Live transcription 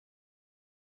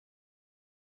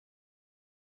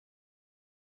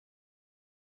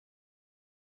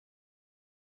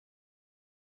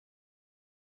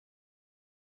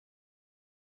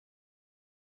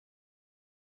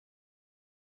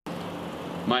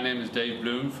My name is Dave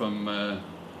Bloom from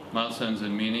Milestones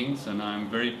and Meanings, and I'm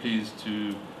very pleased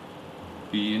to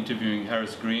be interviewing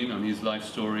Harris Green on his life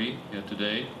story here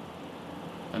today.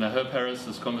 And I hope, Harris,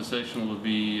 this conversation will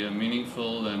be a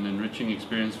meaningful and enriching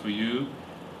experience for you,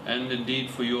 and indeed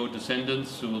for your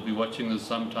descendants who will be watching this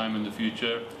sometime in the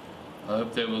future. I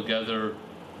hope they will gather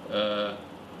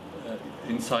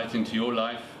insight into your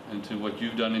life, into what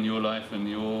you've done in your life and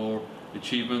your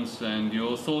achievements and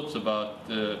your thoughts about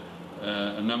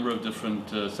a number of different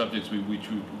subjects which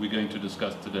we're going to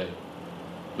discuss today.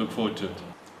 Look forward to it.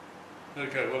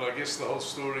 Okay, well, I guess the whole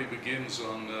story begins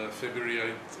on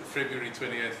February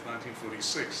 28th,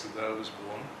 1946, the day I was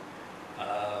born.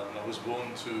 I was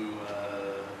born to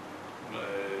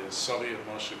Solly and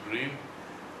Marsha Green.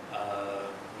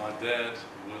 My dad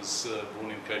was born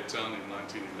in Cape Town in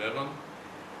 1911.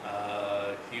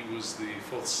 He was the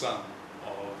fourth son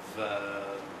of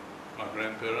my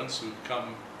grandparents who'd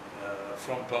come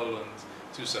from Poland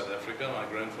to South Africa. My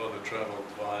grandfather travelled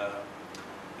via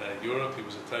Europe. He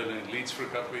was a tailor in Leeds for a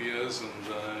couple of years and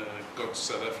got to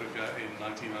South Africa in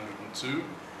 1902.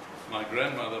 My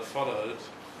grandmother followed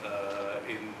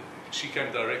she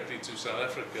came directly to South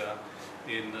Africa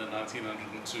in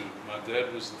 1902. My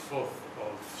dad was the fourth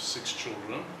of 6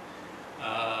 children,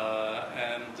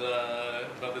 and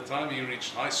by the time he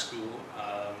reached high school,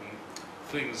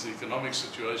 the economic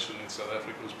situation in South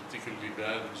Africa was particularly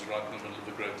bad. It was right in the middle of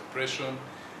the Great Depression.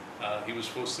 He was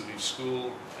forced to leave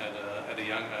school at a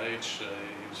young age.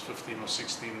 He was 15 or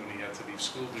 16 when he had to leave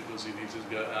school because he needed to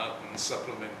go out and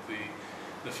supplement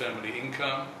the family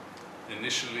income.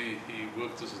 Initially, he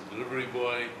worked as a delivery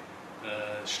boy,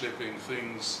 schlepping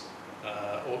things,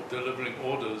 or delivering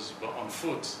orders, but on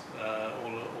foot,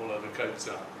 all over Cape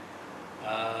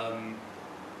Town.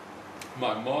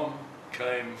 My mom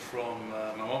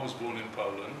was born in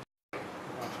Poland.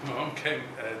 My mom came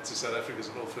to South Africa as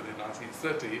an orphan in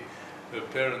 1930. Her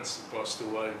parents passed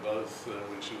away both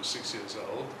when she was 6 years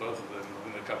old, both of them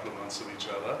within a couple of months of each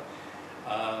other.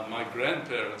 My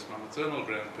grandparents, my maternal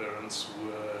grandparents,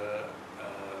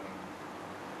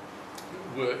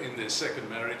 were in their second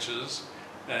marriages,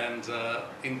 and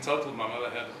in total my mother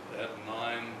had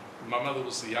 9. My mother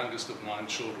was the youngest of 9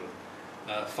 children.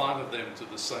 5 of them to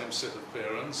the same set of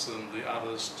parents, and the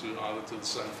others either to the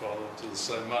same father or to the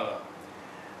same mother.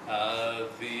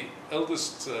 The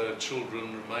eldest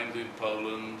children remained in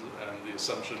Poland, and the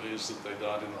assumption is that they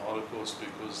died in the Holocaust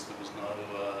because there was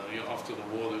after the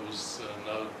war there was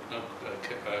no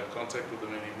contact with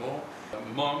them anymore.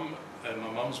 Mom and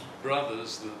my mom's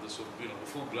brothers, the sort of the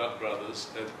full blood brothers,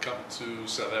 had come to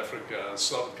South Africa,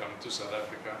 started coming to South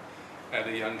Africa at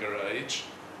a younger age.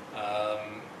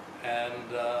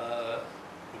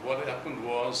 What happened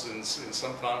was, in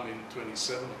sometime in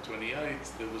 27 or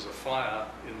 28, there was a fire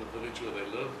in the village where they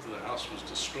lived. The house was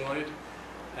destroyed,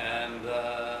 and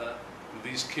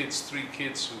these kids, 3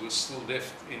 kids who were still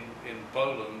left in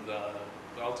Poland,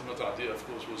 the ultimate idea, of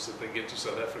course, was that they get to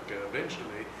South Africa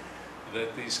eventually,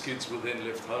 that these kids were then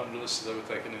left homeless. They were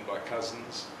taken in by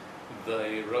cousins.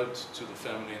 They wrote to the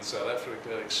family in South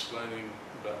Africa explaining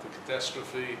about the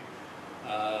catastrophe.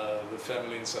 The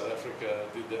family in South Africa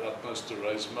did their utmost to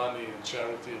raise money and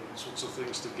charity and all sorts of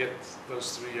things to get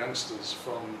those 3 youngsters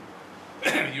from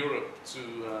Europe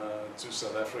to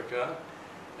South Africa,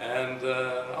 and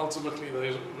ultimately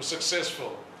they were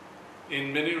successful.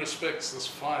 In many respects, this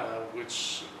fire,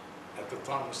 which at the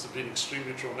time must have been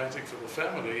extremely traumatic for the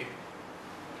family,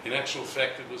 in actual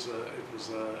fact it was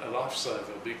a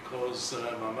lifesaver, because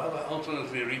my mother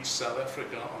ultimately reached South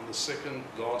Africa on the second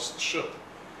last ship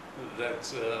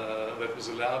that was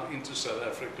allowed into South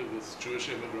Africa with Jewish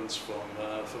immigrants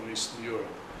from Eastern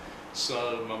Europe.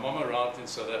 So my mom arrived in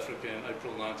South Africa in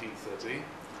April 1930.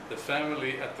 The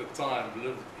family at the time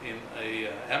lived in a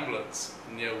hamlet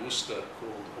near Worcester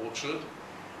called Orchard.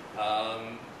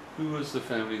 Who was the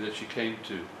family that she came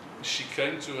to? She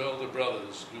came to her elder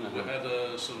brothers, who had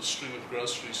a sort of string of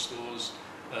grocery stores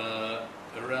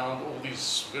around all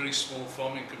these very small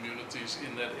farming communities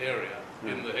in that area,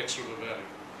 in the Hex River Valley.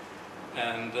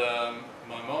 And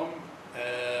my mom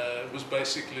was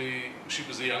basically, she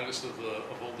was the youngest of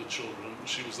all the children.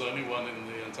 She was the only one in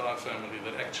the entire family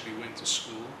that actually went to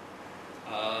school.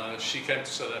 She came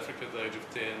to South Africa at the age of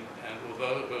 10, and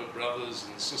although her brothers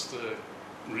and sister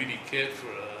really cared for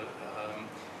her,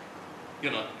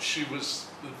 she was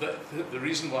the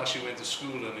reason why she went to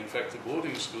school, and in fact a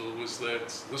boarding school, was that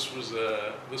this was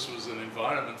an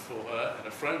environment for her and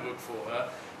a framework for her,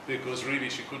 because really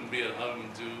she couldn't be at home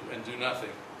and do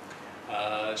nothing.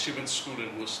 She went to school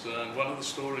in Worcester, and one of the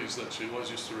stories that she always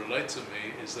used to relate to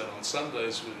me is that on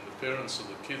Sundays, when the parents of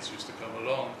the kids used to come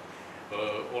along,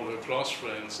 all her class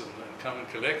friends and come and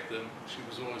collect them, she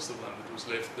was always the one that was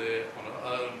left there on her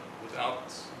own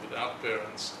without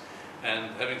parents,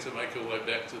 and having to make her way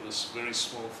back to this very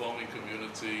small farming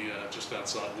community just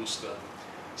outside Worcester.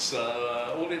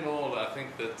 So all in all, I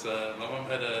think that my mum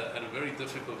had a very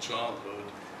difficult childhood,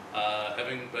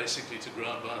 having basically to grow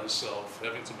up by herself,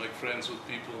 having to make friends with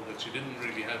people that she didn't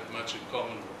really have much in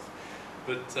common with.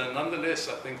 But nonetheless,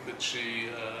 I think that she,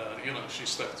 she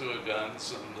stuck to her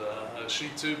guns, and she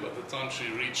too, by the time she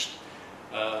reached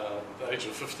the age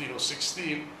of 15 or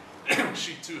 16,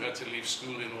 she too had to leave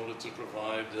school in order to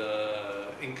provide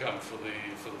income for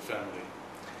the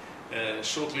family.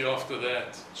 Shortly after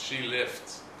that, she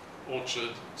left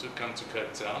Orchard to come to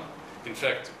Cape Town. In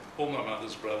fact, all my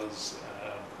mother's brothers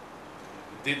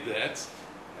did that,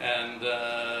 and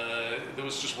there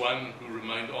was just one who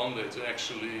remained on there to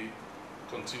actually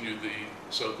continue the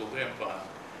so-called empire.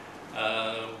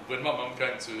 When my mum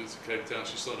came to Cape Town,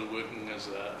 she started working as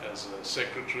a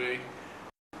secretary.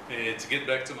 To get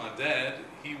back to my dad,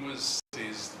 he was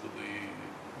with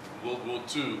the World War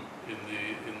II in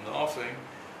the offing.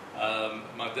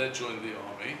 My dad joined the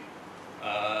army,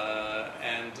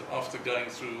 and after going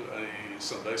through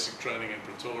some basic training in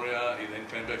Pretoria, he then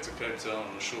came back to Cape Town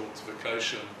on a short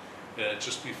vacation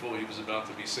just before he was about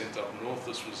to be sent up north.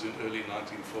 This was in early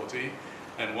 1940.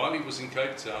 And while he was in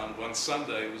Cape Town, one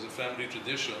Sunday, it was a family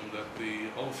tradition that the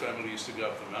whole family used to go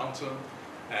up the mountain,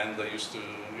 and they used to,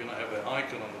 have their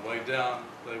hike, and on the way down,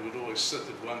 they would always sit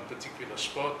at one particular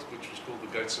spot, which was called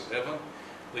the Gates of Heaven.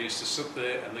 They used to sit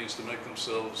there, and they used to make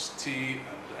themselves tea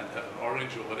and have an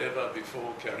orange or whatever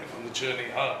before carrying on the journey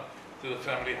home to the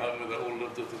family home, where they all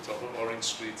lived at the top of Orange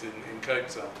Street in Cape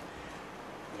Town.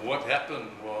 What happened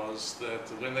was that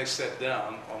when they sat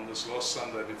down on this last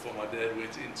Sunday before my dad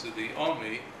went into the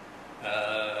army,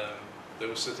 they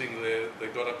were sitting there, they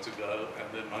got up to go, and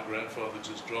then my grandfather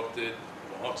just dropped dead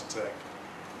of a heart attack.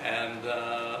 And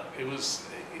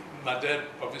my dad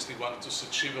obviously wanted to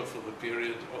sit Shiva for the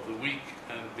period of the week,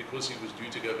 and because he was due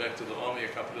to go back to the army a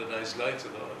couple of days later,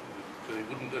 they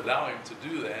wouldn't allow him to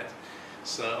do that.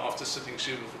 So after sitting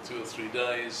Shiva for 2 or 3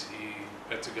 days, he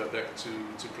had to go back to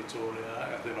Pretoria,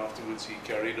 and then afterwards he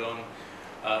carried on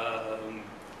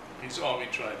his army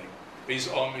training, his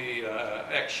army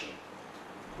action.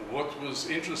 What was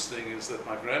interesting is that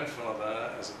my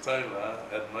grandfather, as a tailor,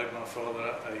 had made my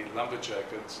father a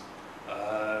lumberjacket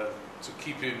to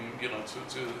keep him,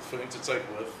 for him to take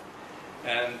with.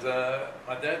 And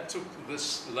my dad took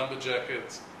this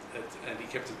lumberjacket and he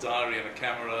kept a diary and a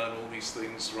camera and all these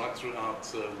things right throughout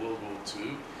World War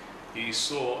II. He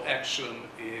saw action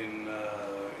in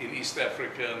East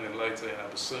Africa, and then later in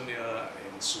Abyssinia,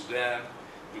 in Sudan.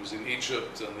 He was in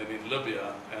Egypt, and then in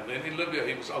Libya. And then in Libya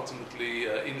he was ultimately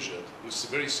injured. He was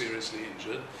very seriously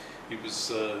injured. He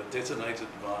was detonated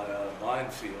by a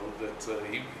minefield that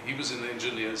he was in the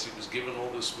engineers. He was given all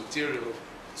this material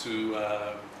to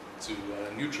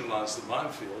neutralize the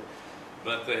minefield,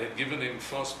 but they had given him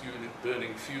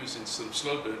fast-burning fuse instead of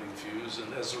slow-burning fuse,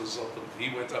 and as a result,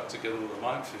 he went up together with the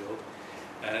minefield,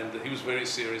 and he was very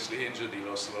seriously injured. He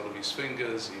lost a lot of his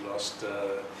fingers. He lost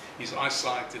his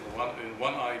eyesight. In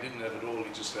one eye, he didn't have it all.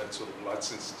 He just had sort of light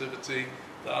sensitivity.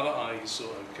 The other eye, he saw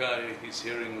okay. His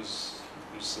hearing was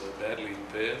badly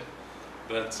impaired.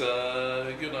 But,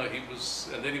 he was,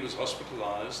 and then he was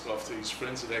hospitalized after his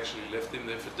friends had actually left him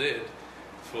there for dead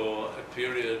for a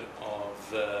period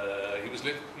of, he was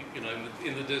left,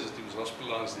 in the desert. He was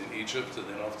hospitalized in Egypt, and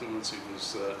then afterwards he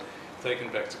was taken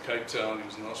back to Cape Town. He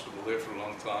was in hospital there for a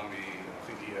long time. I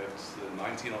think he had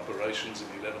 19 operations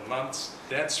in 11 months.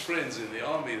 Dad's friends in the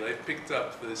army, they picked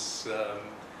up this,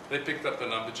 they picked up the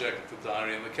lumberjacket, the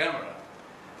diary, and the camera.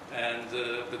 And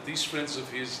but these friends of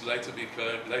his later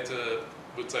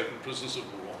were taken prisoners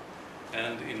of war.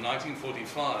 And in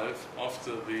 1945, at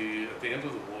the end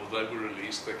of the war, they were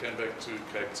released. They came back to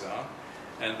Cape Town,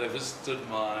 and they visited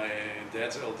my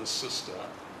dad's eldest sister,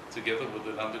 together with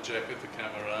the lumberjacket, the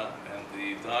camera, and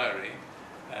the diary.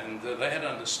 And they had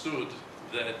understood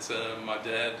that my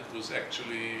dad was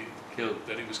actually killed.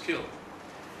 That he was killed.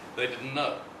 They didn't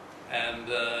know. And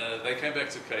they came back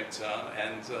to Cape Town,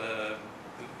 and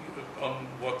on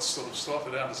what sort of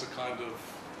started out as a kind of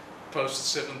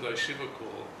post-7-day Shiva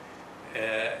call,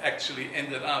 actually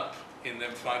ended up in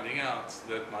them finding out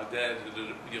that my dad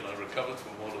had, recovered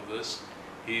from all of this.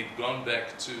 He'd gone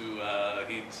back to,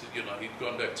 he'd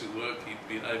gone back to work. He'd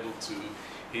been able to,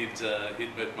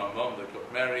 he'd met my mom. They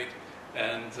got married,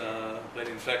 and then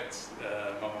in fact,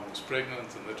 my mom was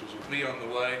pregnant, and that was with me on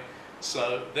the way.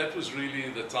 So that was really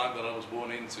the time that I was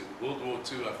born into. World War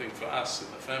II, I think, for us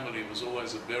in the family was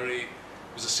always a very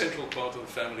was a central part of the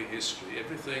family history.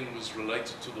 Everything was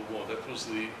related to the war. That was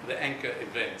the anchor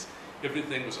event.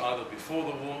 Everything was either before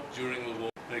the war, during the war.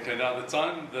 Okay, now the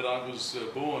time that I was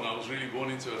born, I was really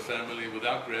born into a family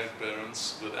without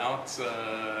grandparents, without,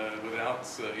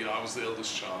 you know, I was the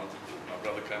eldest child. My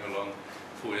brother came along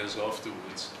 4 years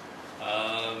afterwards.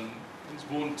 I was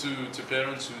born to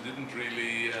parents who didn't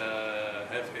really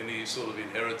have any sort of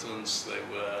inheritance.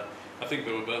 I think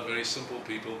they were both very simple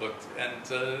people, and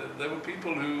they were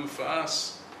people who, for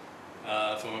us,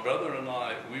 for my brother and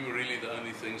I, we were really the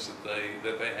only things that they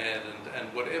had,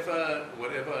 and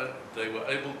whatever they were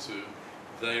able to,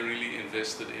 they really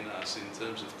invested in us in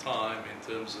terms of time, in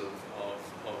terms of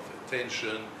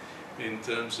attention, in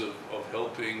terms of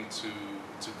helping to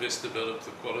best develop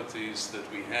the qualities that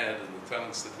we had and the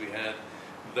talents that we had.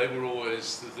 They were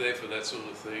always there for that sort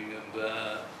of thing, and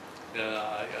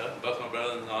both my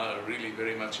brother and I are really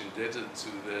very much indebted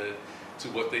to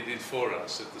what they did for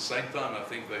us. At the same time, I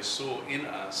think they saw in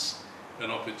us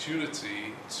an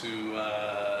opportunity to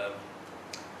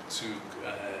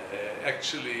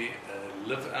actually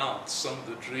live out some of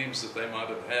the dreams that they might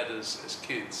have had as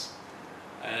kids.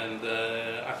 And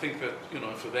I think that, you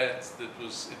know, for that,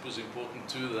 it was important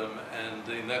to them. And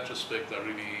in that respect, I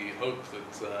really hope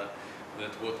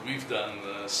that what we've done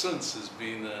since has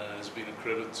been a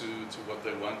credit to what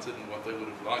they wanted and what they would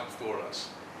have liked for us.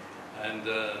 And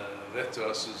that to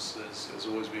us has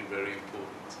always been very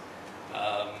important.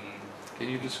 Can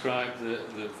you describe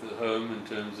the home in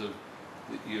terms of,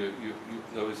 you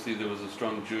obviously there was a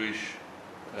strong Jewish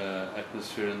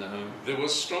atmosphere in the home? There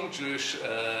was strong Jewish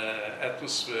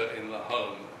atmosphere in the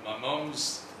home. My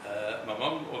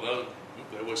mom, although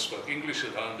they always spoke English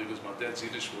at home because my dad's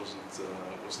Yiddish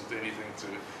wasn't anything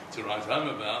to write home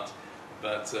about,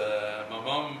 but my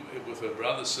mom, with her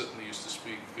brother, certainly used to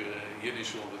speak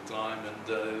Yiddish all the time,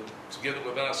 and together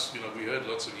with us, you know, we heard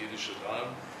lots of Yiddish at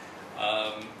home.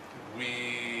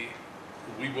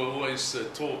 We were always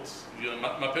taught, you know,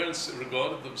 my parents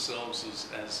regarded themselves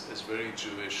as very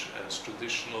Jewish, as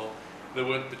traditional. They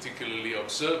weren't particularly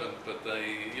observant, but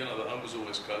you know, the home was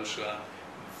always kosher.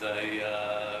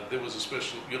 There was a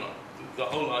special, you know, the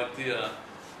whole idea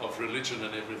of religion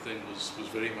and everything was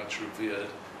very much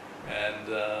revered. And,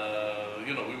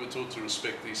 you know, we were taught to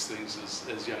respect these things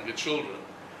as younger children.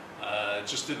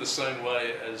 Just in the same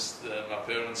way as my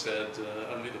parents had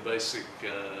only the basic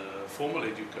formal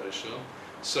education,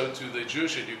 so too their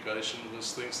Jewish education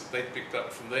was things that they picked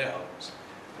up from their homes.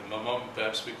 And my mom,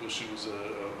 perhaps because she was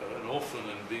an orphan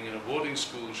and being in a boarding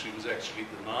school, she was actually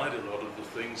denied a lot of the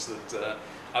things that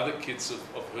other kids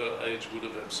of her age would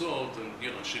have absorbed, and,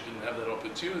 you know, she didn't have that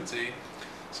opportunity.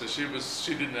 So she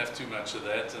didn't have too much of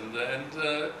that, and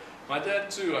my dad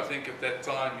too. I think at that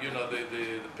time, you know,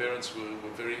 the parents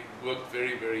worked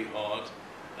very, very hard,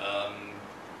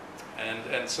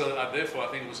 and so therefore I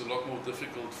think it was a lot more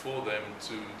difficult for them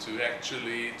to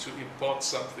actually impart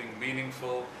something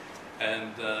meaningful,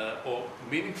 and or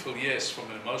meaningful, yes, from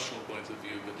an emotional point of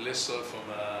view, but less so from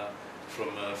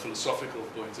a philosophical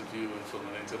point of view and from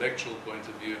an intellectual point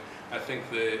of view. I think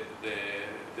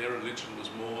their religion was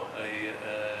more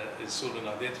a sort of an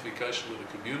identification with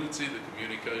the community.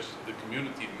 The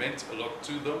community meant a lot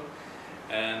to them,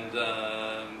 and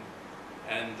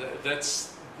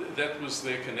that was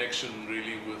their connection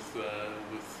really with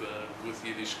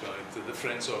Yiddishkeit. The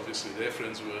friends, obviously, their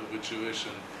friends were Jewish,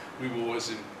 and we were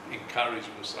always encouraged.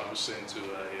 I was sent to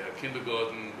a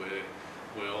kindergarten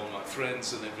where all my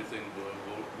friends and everything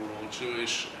were all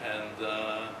Jewish, and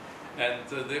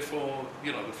therefore,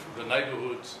 you know, the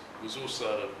neighborhood was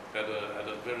also had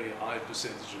a very high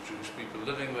percentage of Jewish people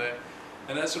living there,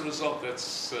 and as a result, that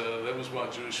was why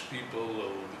Jewish people,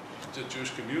 or the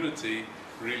Jewish community,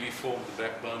 really formed the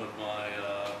backbone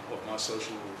of my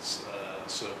social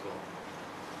circle.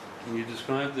 Can you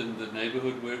describe the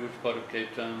neighborhood? Which part of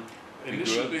Cape Town?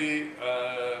 Initially,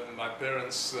 my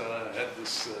parents had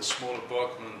this small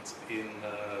apartment in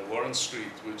Warren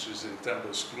Street, which is in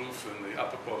Tambos-Kloof in the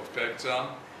upper part of Cape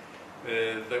Town.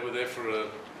 They were there for a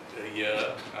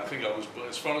year. I think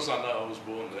as far as I know, I was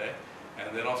born there.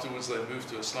 And then afterwards they moved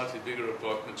to a slightly bigger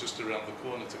apartment just around the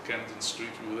corner to Camden Street.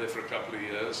 We were there for a couple of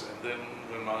years. And then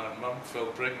when my mum fell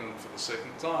pregnant for the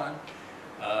second time,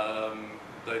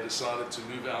 they decided to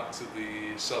move out to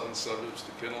the southern suburbs,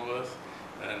 to Kenilworth.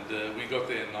 And we got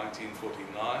there in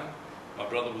 1949. My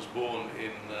brother was born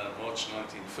in March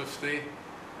 1950.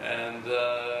 And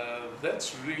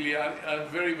that's really, I have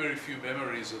very, very few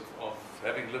memories of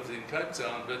having lived in Cape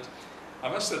Town. But I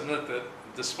must admit that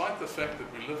despite the fact that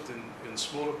we lived in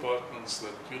small apartments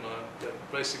that, you know, that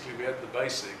basically we had the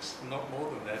basics, not more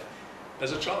than that,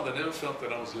 as a child I never felt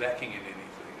that I was lacking in anything.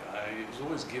 He was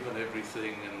always given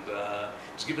everything, and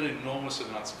he was given enormous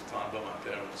amounts of time by my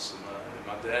parents. And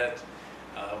my dad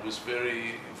was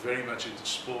very, very much into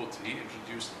sport. He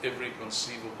introduced every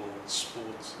conceivable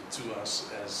sport to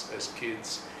us as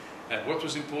kids. And what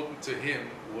was important to him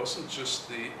wasn't just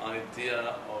the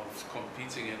idea of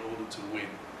competing in order to win.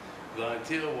 The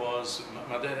idea was,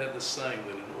 my dad had this saying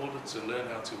that in order to learn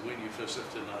how to win, you first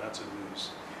have to know how to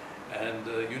lose. And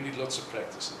you need lots of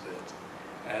practice at that.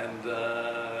 And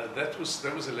that was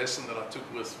a lesson that I took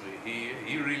with me.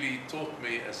 He really taught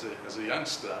me as a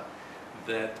youngster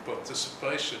that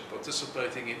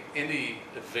participating in any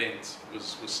event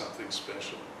was something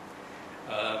special.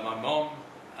 My mom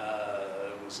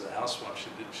was a housewife.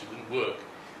 She didn't work,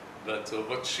 but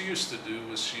what she used to do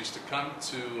was she used to come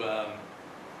to.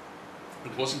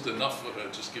 It wasn't enough for her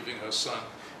just giving her son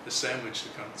a sandwich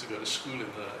to go to school in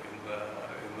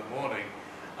the morning.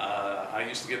 I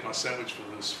used to get my sandwich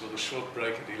for the short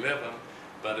break at 11,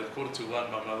 but at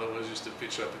 1:45 my mother always used to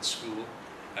pitch up at school,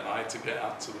 and I had to go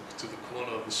out to the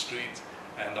corner of the street,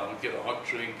 and I would get a hot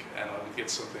drink, and I would get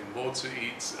something more to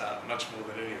eat, much more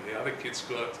than any of the other kids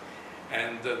got.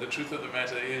 And the truth of the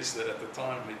matter is that at the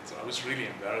time I was really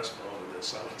embarrassed by all of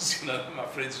this. I was, my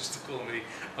friends used to call me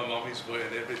a mommy's boy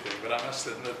and everything. But I must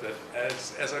admit that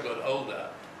as I got older,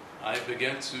 I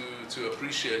began to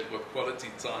appreciate what quality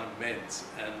time meant.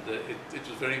 And it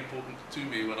was very important to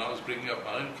me when I was bringing up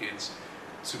my own kids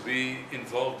to be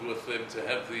involved with them, to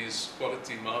have these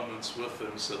quality moments with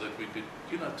them so that we could,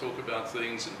 talk about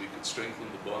things and we could strengthen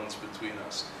the bonds between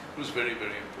us. It was very,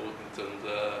 very important. And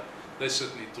they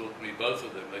certainly taught me, both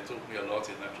of them, they taught me a lot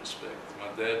in that respect.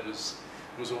 My dad was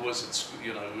always at school,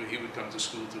 he would come to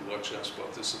school to watch us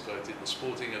participate in the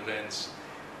sporting events.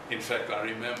 In fact, I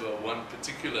remember one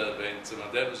particular event,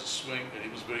 my dad was he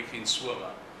was a very keen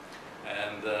swimmer,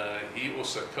 and he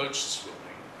also coached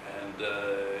swimming. And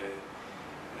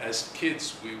as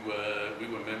kids, we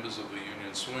were members of the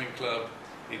Union Swimming Club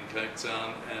in Cape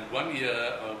Town, and one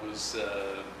year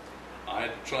I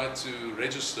had tried to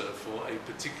register for a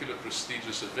particular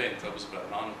prestigious event. I was about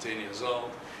 9 or 10 years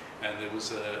old, and there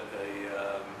was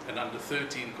an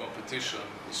under-13 competition,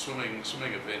 a swimming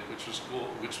event, which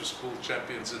was called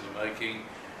Champions in the Making.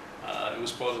 It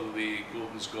was part of the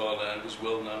Gordon's Gala, and it was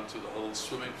well known to the whole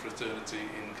swimming fraternity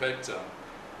in Cape Town.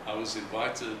 I was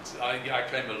invited. I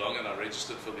came along and I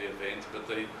registered for the event,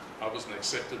 but I wasn't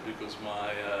accepted because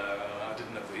I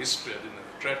didn't have the history, I didn't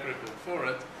have the track record for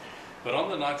it. But on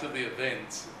the night of the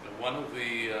event, one of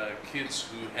the kids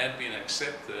who had been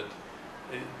accepted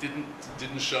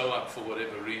didn't show up for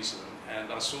whatever reason,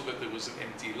 and I saw that there was an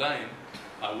empty lane.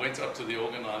 I went up to the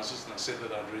organizers and I said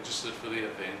that I'd registered for the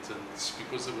event, and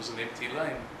because there was an empty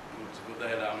lane, would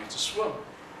they allow me to swim?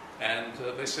 And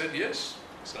they said yes.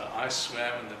 So I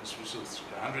swam, and this was a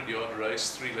 100-yard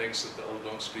race, 3 lengths at the Old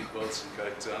Long Street boats in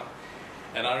Cape Town.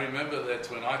 And I remember that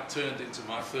when I turned into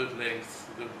my 3rd length,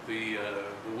 the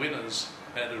winners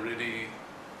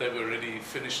they were already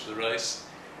finished the race,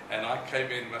 and I came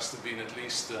in, must have been at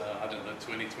least,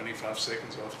 20, 25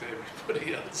 seconds after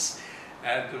everybody else.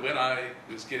 And when I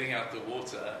was getting out the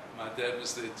water, my dad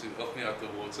was there to help me out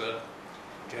the water,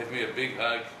 gave me a big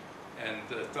hug, and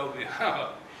told me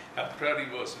how proud he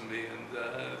was of me. And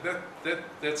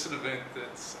that's an event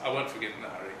that I won't forget in a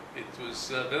hurry.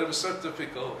 That was so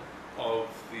typical of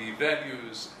the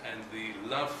values and the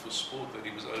love for sport that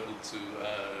he was able to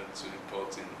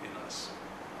impart in us.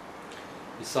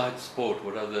 Besides sport,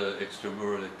 what other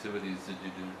extramural activities did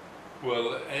you do?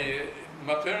 Well,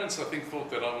 my parents, I think, thought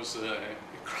that I was a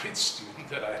great student,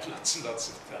 that I had lots and lots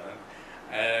of talent.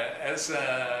 As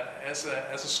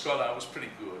a scholar, I was pretty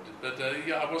good, but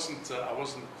I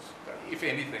wasn't. If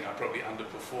anything, I probably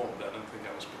underperformed. I don't think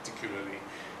I was particularly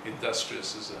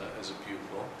industrious as a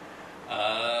pupil.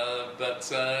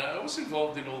 But I was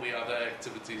involved in all the other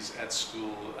activities at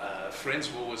school. Friends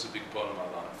were always a big part of my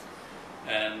life,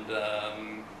 and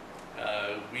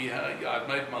I'd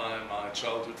made my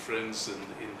childhood friends in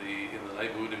the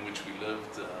neighborhood in which we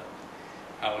lived.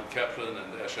 Howard Kaplan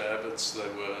and Asher Abbots, they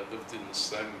lived in the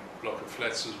same block of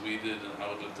flats as we did, and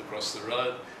Howard lived across the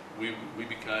road. We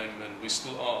became, and we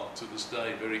still are to this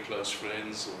day, very close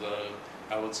friends, although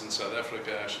Howard's in South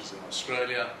Africa, Asher's in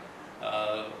Australia.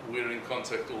 We're in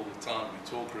contact all the time, we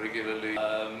talk regularly.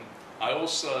 I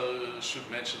also should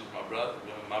mention my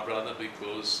brother,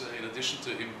 because in addition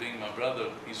to him being my brother,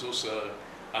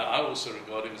 I also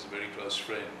regard him as a very close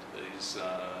friend.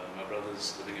 My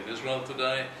brother's living in Israel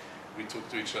today. We talk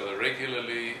to each other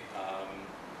regularly.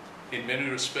 In many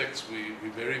respects,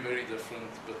 we're very, very different,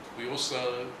 but we're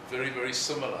also very, very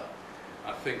similar.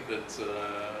 I think that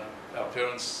our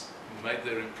parents made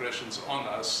their impressions on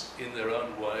us in their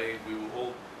own way. We were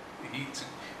all,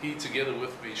 he together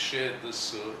with me shared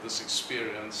this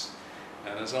experience,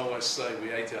 and as I always say,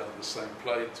 we ate out of the same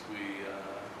plate,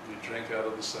 we drank out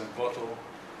of the same bottle,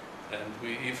 and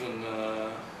we even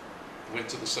went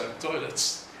to the same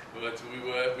toilets. But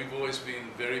we've always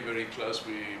been very, very close.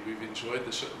 We've enjoyed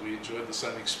the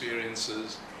same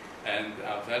experiences, and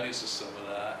our values are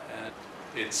similar. And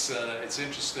it's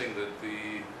interesting that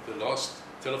the last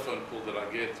telephone call that I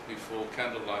get before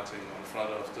candle lighting on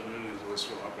Friday afternoon is always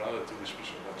from my brother to wish me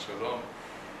Shabbat Shalom.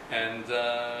 And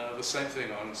the same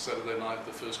thing on Saturday night,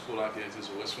 the first call I get is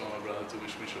always from my brother to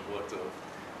wish me Shabbat Tov.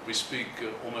 We speak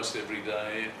almost every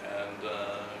day, and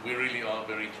we really are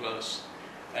very close.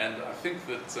 And I think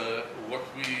that what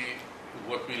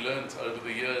we learned over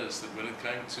the years, that when it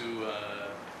came to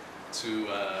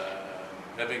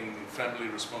having family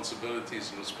responsibilities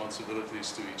and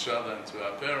responsibilities to each other and to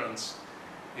our parents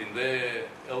in their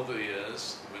elder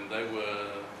years, when they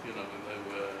were, when they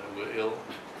were ill,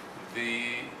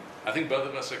 I think both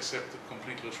of us accepted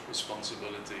complete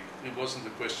responsibility. It wasn't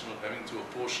a question of having to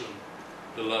apportion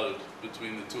the load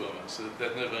between the two of us.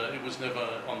 It was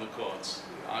never on the cards.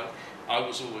 I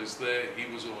was always there, he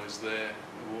was always there,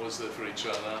 we were always there for each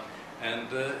other, and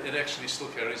it actually still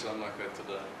carries on like that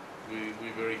today.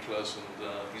 We're very close, and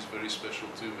he's very special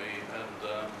to me,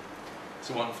 and it's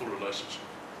a wonderful relationship.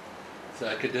 So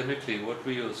academically, what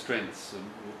were your strengths?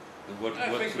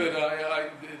 I think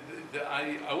that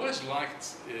I always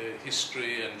liked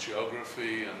history and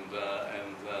geography,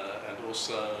 and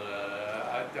also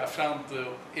I found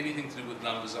anything to do with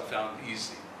numbers I found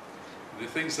easy. The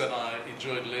things that I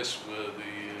enjoyed less were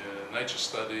the nature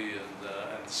study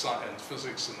and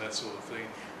physics and that sort of thing.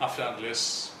 I found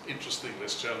less interesting,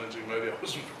 less challenging. Maybe I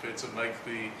wasn't prepared to make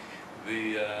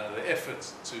the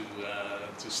effort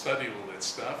to study all that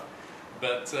stuff.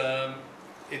 But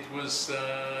it was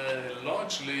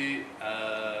largely,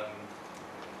 I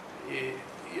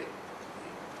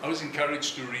was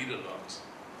encouraged to read a lot.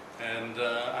 And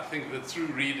I think that through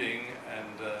reading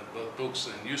and both books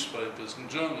and newspapers and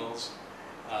journals,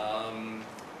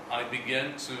 I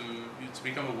began to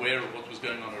become aware of what was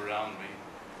going on around me.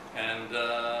 And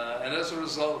as a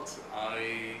result,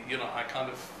 I kind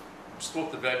of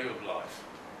taught the value of life.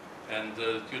 And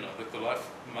that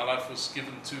my life was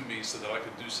given to me so that I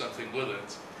could do something with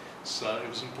it. So it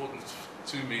was important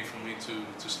for me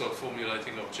to start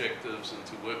formulating objectives and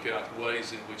to work out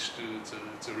ways in which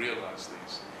to realize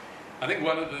these. I think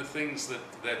one of the things that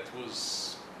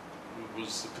was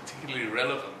particularly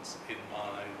relevant in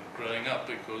my growing up,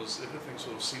 because everything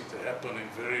sort of seemed to happen in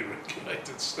very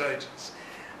regulated stages.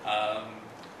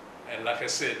 And like I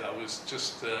said, I was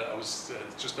just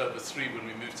over 3 when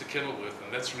we moved to Kenilworth,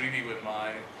 and that's really when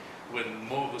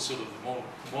more of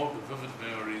the vivid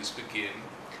memories begin.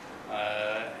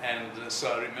 And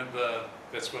so I remember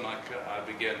that's when I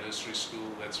began nursery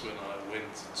school. That's when I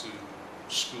went to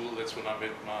school. That's when I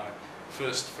met my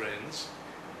first friends.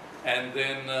 And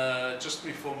then just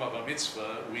before my bar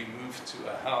mitzvah, we moved to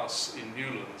a house in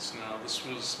Newlands. Now,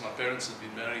 my parents had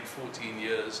been married 14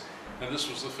 years, and this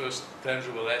was the first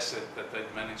tangible asset that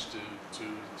they'd managed to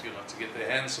get their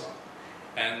hands on.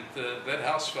 And that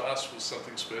house for us was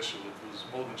something special. It was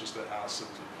more than just a house, it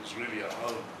was really a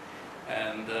home.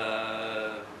 And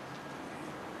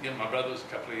my brother was a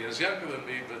couple of years younger than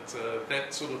me, but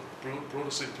that sort of brought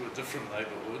us into a different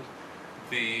neighborhood.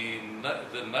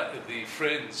 The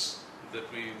friends that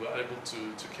we were able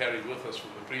to carry with us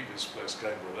from the previous place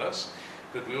came with us,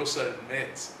 but we also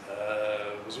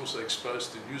was also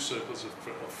exposed to new circles of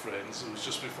friends. It was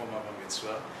just before my bar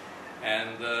mitzvah,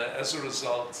 and as a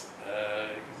result,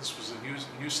 this was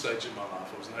a new stage in my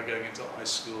life. I was now going into high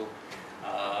school.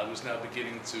 I was now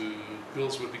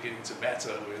girls were beginning to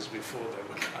matter, whereas before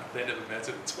they never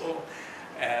mattered at all.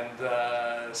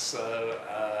 And so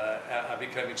I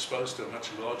became exposed to a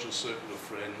much larger circle of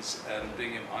friends, and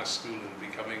being in high school and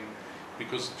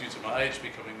because due to my age,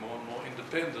 becoming more and more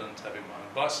independent, having my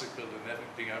own bicycle and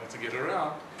being able to get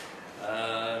around,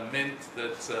 meant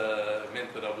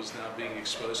that I was now being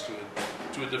exposed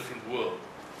to a different world.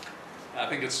 I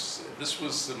think my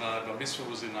mitzvah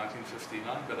was in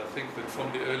 1959, but I think that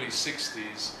from the early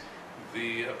 60s,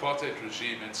 the apartheid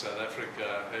regime in South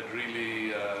Africa had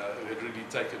really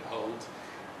taken hold.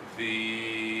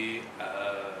 The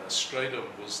Strydom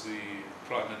was the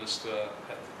prime minister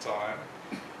at the time,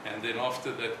 and then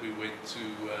after that we went to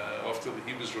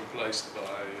he was replaced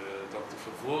by Dr.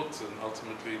 Verwoerd and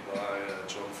ultimately by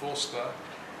John Vorster.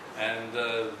 And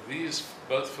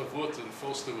both Verwoerd and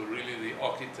Vorster were really the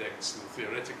architects, the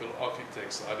theoretical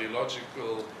architects, the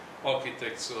ideological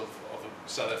architects of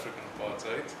South African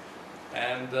apartheid.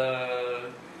 And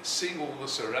seeing all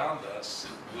this around us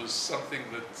was something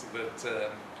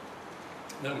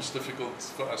that was difficult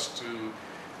for us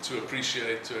to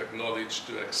appreciate, to acknowledge,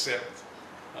 to accept.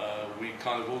 We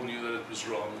kind of all knew that it was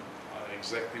wrong.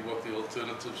 Exactly what the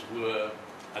alternatives were,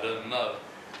 I don't know.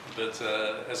 But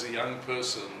as a young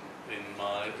person in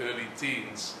my early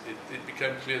teens, it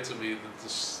became clear to me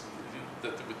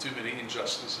that there were too many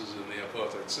injustices in the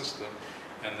apartheid system,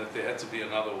 and that there had to be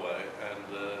another way, and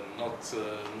not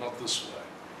this way.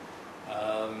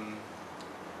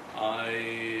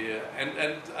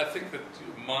 I think that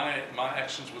my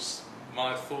actions was,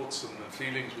 my thoughts and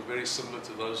feelings were very similar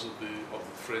to those of the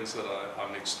friends that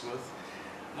I mixed with.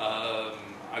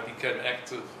 I became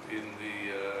active in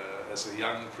as a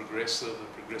young progressor. The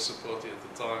Progressive Party at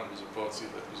the time was a party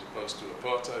that was opposed to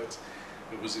apartheid.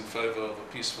 It was in favour of a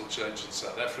peaceful change in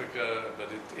South Africa,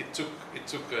 but it took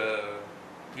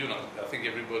you know, I think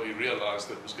everybody realised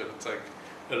that it was going to take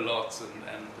a lot,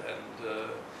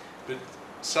 but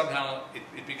somehow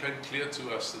it became clear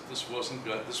to us that this was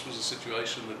a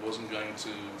situation that wasn't going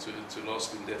to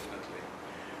last indefinitely.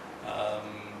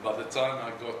 By the time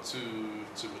I got to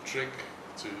matric,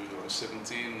 I was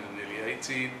 17 and nearly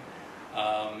 18,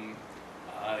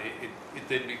 it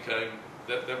then became,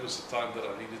 that was the time that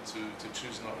I needed to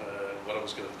choose what I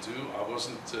was going to do. I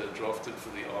wasn't drafted for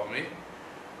the army.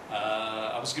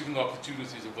 I was given the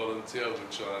opportunity to volunteer,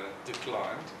 which I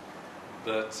declined.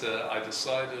 But I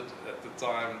decided at the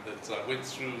time that I went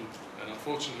through, and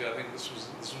unfortunately I think this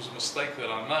was a mistake that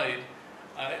I made.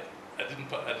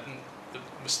 The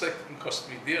mistake didn't cost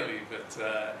me dearly, but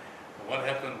what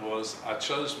happened was I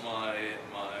chose my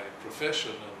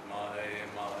profession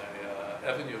and my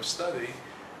avenue of study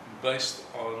based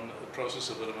on the process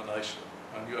of elimination.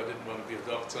 I knew I didn't want to be a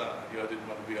doctor. I knew I didn't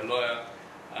want to be a lawyer.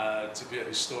 To be a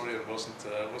historian wasn't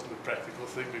a practical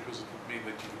thing, because it would mean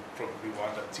that you would probably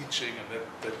wind up teaching, and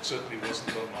that certainly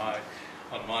wasn't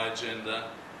on my agenda.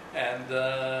 And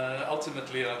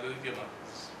ultimately,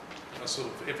 sort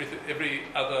of every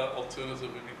other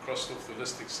alternative would be crossed off the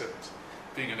list except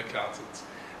being an accountant.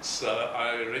 So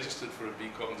I registered for a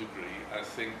BCom degree. I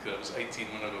think I was 18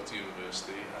 when I got to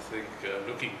university. I think,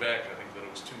 looking back, I think that I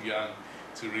was too young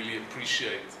to really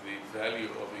appreciate the value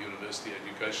of a university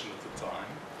education at the time.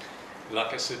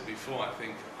 Like I said before, I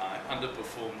think I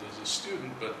underperformed as a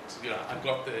student, but I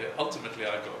got there. Ultimately,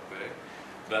 I got there.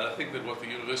 But I think that what the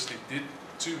university did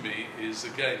to me is,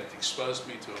 again, it exposed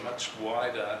me to a much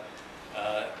wider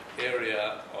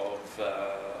area of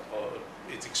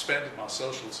it expanded my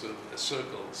social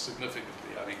circle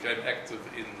significantly. I became active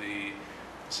in the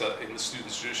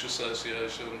Students' Jewish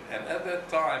Association, and at that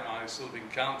time I sort of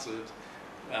encountered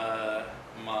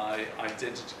my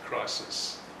identity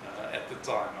crisis. At the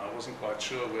time, I wasn't quite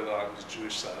sure whether I was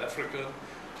Jewish South African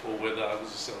or whether I was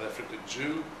a South African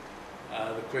Jew.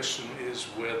 The question is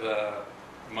whether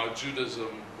my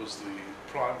Judaism was the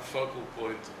prime focal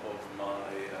point of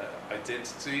my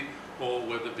identity, or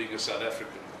whether being a South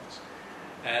African was.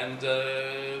 And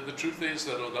the truth is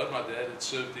that although my dad had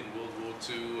served in World War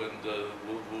II, and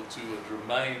World War II had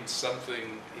remained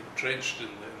something entrenched in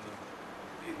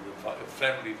the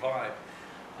family vibe,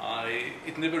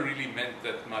 it never really meant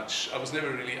that much. I was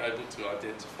never really able to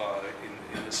identify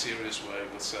in a serious way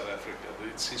with South Africa.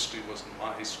 Its history wasn't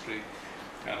my history,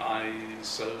 and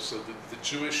so the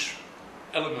Jewish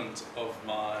element of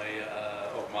my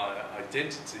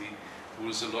identity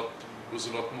was a lot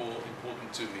more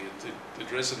important to me. It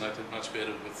resonated much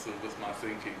better with my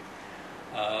thinking.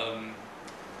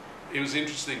 It was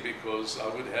interesting because I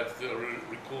would have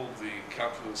recall the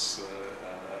countless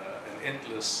and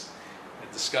endless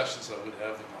discussions I would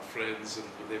have with my friends and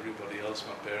with everybody else,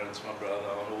 my parents, my brother,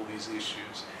 on all these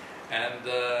issues. And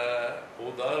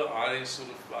although I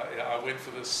went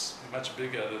for this much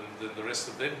bigger than the rest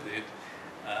of them did,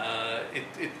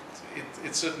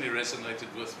 it certainly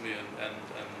resonated with me and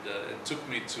took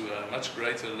me to a much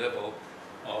greater level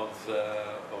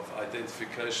of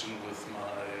identification with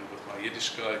my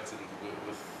Yiddishkeit and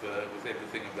with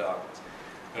everything about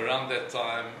it. Around that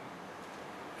time,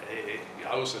 I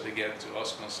also began to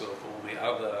ask myself all the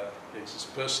other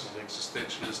personal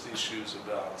existentialist issues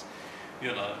about,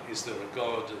 is there a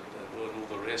God and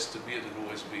all the rest. To me, it had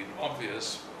always been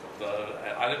obvious, although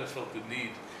I never felt the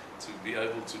need to be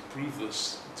able to prove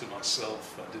this to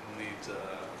myself. I didn't need,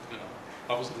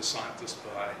 I wasn't a scientist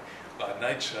by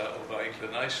nature or by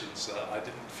inclination, so I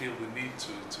didn't feel the need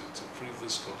to prove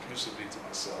this conclusively to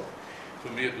myself.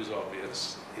 For me, it was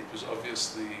obvious. It was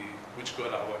obvious which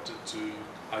God I wanted to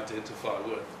identify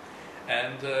with.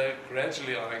 And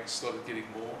gradually I started getting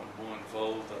more and more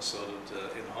involved. I started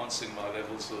enhancing my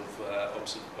levels of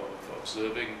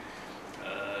observing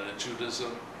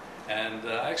Judaism. And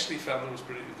I actually found it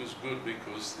was good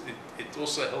because it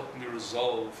also helped me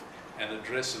resolve and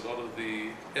address a lot of the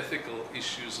ethical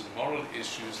issues and moral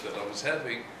issues that I was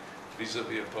having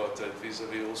vis-a-vis apartheid,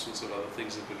 vis-a-vis all sorts of other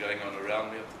things that were going on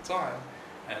around me at the time.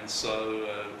 And so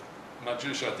my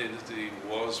Jewish identity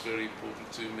was very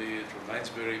important to me. It remains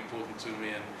very important to me,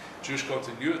 and Jewish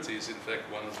continuity is in fact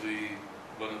one of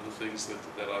the things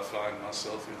that I find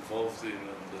myself involved in,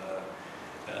 and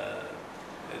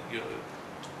you know,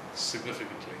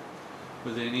 significantly.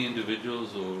 Were there any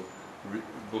individuals or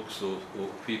books or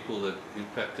people that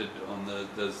impacted on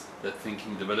that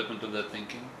thinking, development of that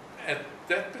thinking? At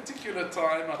that particular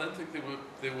time, I don't think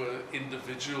there were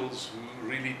individuals who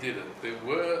really did it. There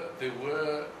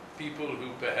were people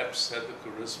who perhaps had the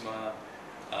charisma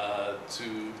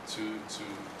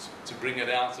to bring it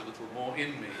out a little more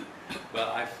in me. But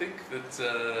I think that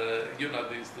you know,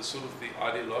 there's the sort of the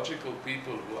ideological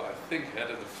people who I think had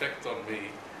an effect on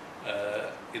me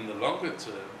in the longer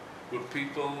term were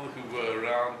people who were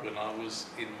around when I was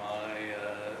in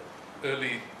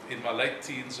my late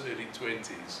teens, early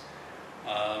 20s,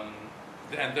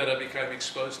 and that I became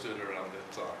exposed to it around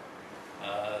that time.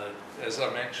 As I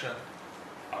mentioned,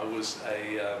 I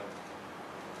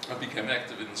became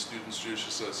active in the Students' Jewish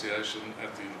Association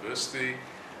at the university.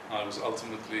 I was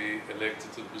ultimately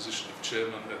elected to the position of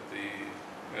chairman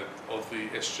of the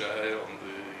SJA on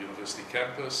the university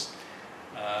campus.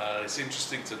 It's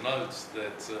interesting to note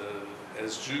that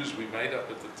as Jews we made up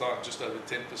at the time just over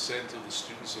 10% of the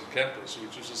students on campus,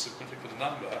 which was a significant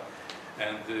number,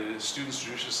 and the Students'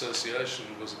 Jewish Association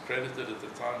was accredited at the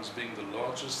time as being the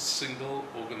largest single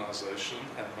organization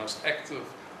and most active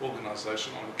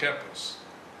organization on the campus.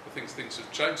 I think things have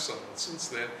changed somewhat since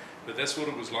then, but that's what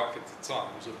it was like at the time.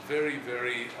 It was a very,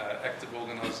 very active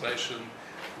organization.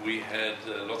 We had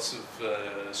lots of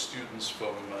students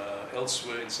from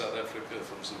elsewhere in South Africa,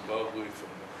 from Zimbabwe, from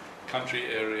country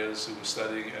areas who were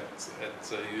studying at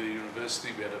the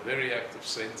university. We had a very active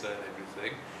center and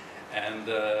everything. And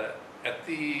at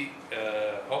the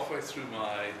halfway through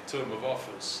my term of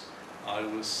office, I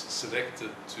was selected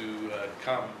to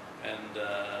come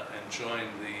and join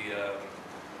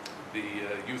the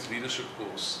youth leadership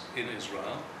course in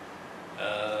Israel.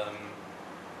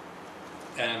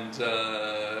 And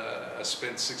I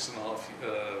spent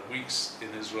 6.5 weeks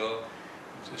in Israel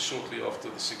shortly after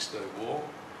the Six-Day War.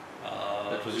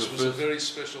 This was a very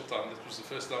special time. This was the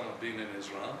first time I've been in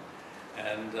Israel.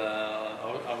 And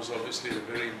I was obviously at a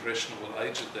very impressionable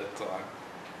age at that time.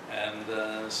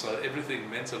 And so everything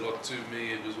meant a lot to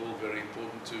me. It was all very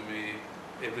important to me.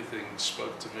 Everything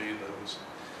spoke to me.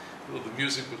 Well, the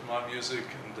music was my music,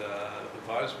 and the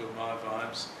vibes were my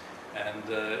vibes. And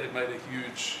it made a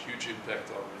huge, huge impact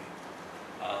on me.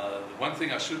 The one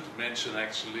thing I should mention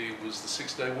actually was the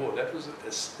Six-Day War. That was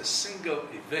a single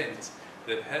event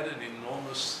that had an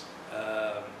enormous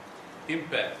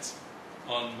impact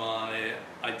on my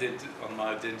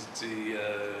identity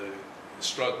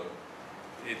struggle.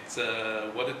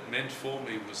 What it meant for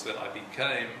me was that I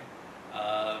became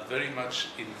very much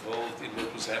involved in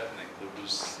what was happening. There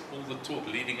was all the talk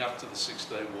leading up to the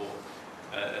Six-Day War.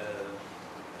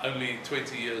 Only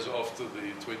 20 years after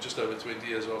just over 20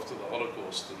 years after the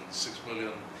Holocaust and 6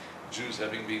 million Jews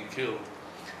having been killed,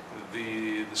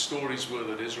 the stories were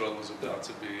that Israel was about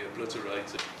to be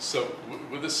obliterated. So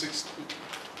with the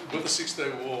Six-Day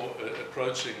War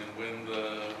approaching, and when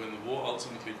the war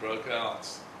ultimately broke out,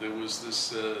 there was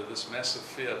this massive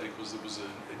fear because there was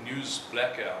a news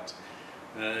blackout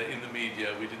in the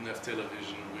media. We didn't have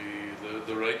television.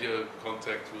 The radio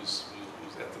contact was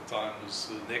at the time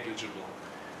was negligible.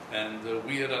 And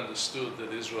we had understood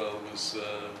that Israel was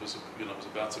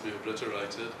about to be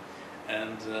obliterated,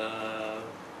 and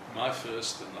my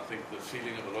first, and I think the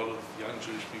feeling of a lot of young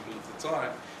Jewish people at the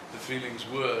time, the feelings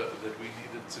were that we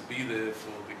needed to be there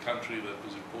for the country that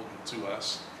was important to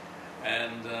us,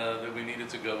 and that we needed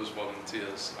to go as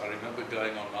volunteers. I remember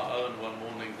going on my own one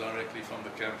morning directly from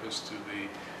the campus to the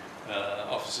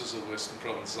offices of Western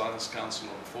Province Zionist Council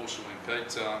on the foreshore in Cape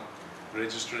Town,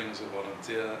 registering as a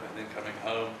volunteer, and then coming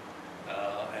home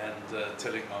and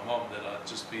telling my mom that I'd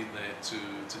just been there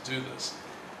to do this.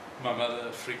 My mother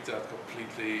freaked out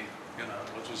completely.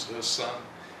 What was her son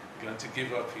going to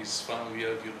give up his final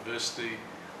year of university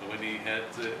when he had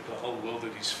the whole world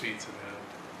at his feet?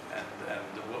 And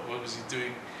what was he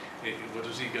doing? What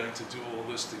was he going to do all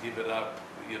this to give it up?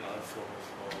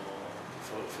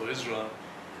 For Israel.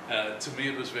 To me,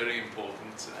 it was very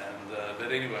important. And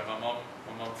but anyway, my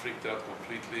mom freaked out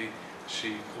completely.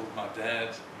 She called my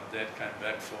dad. My dad came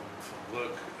back from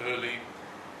work early,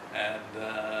 and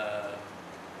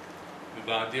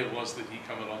the idea was that he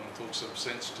come along and talk some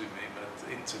sense to me,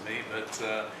 but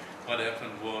what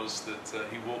happened was that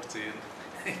he walked in,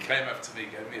 he came up to me,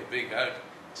 gave me a big hug,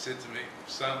 said to me,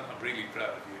 "Son, I'm really proud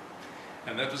of you."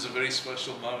 And that was a very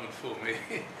special moment for me.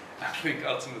 I think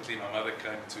ultimately my mother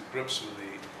came to grips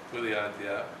with the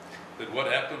idea that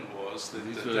what happened was that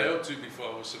a day or two before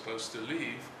I was supposed to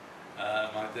leave,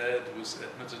 my dad was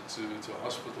admitted to a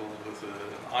hospital with an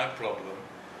eye problem,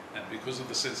 and because of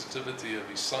the sensitivity of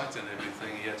his sight and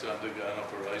everything, he had to undergo an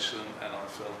operation, and I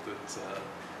felt that,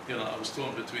 I was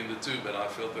torn between the two, but I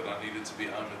felt that I needed to be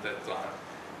home at that time.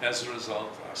 As a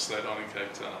result, I stayed on in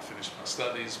Cape Town, I finished my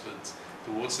studies, but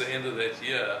towards the end of that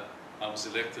year, I was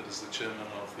elected as the chairman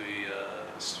of the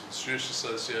Students' Jewish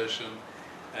Association,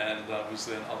 and I was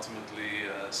then ultimately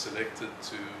selected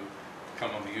to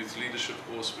come on the youth leadership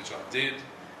course, which I did.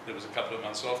 It was a couple of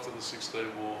months after the Six-Day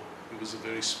War. It was a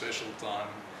very special time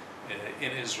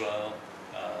in Israel.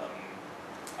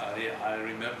 I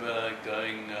remember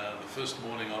going the first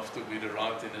morning after we'd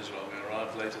arrived in Israel. We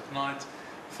arrived late at night.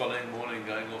 Following morning,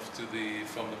 going off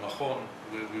from the Machon,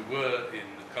 where we were in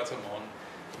Katamon,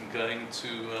 and going to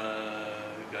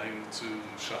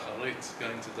Shacharit,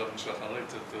 going to Daven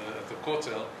Shacharit at the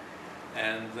Kotel,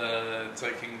 and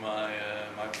taking my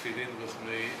tefillin with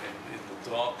me in the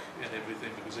dark and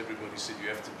everything, because everybody said you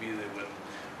have to be there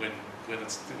when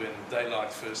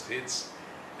daylight first hits.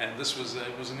 And this was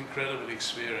an incredible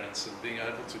experience, and being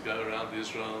able to go around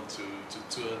Israel to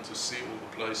tour and to see all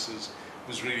the places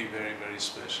was really very, very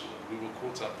special. And we were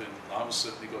I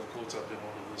certainly got caught up in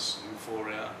all of this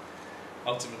euphoria.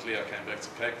 Ultimately, I came back to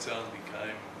Cape Town,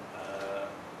 became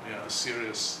a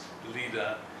serious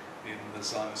leader in the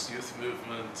Zionist youth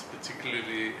movement,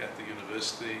 particularly at the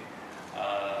university.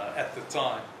 At the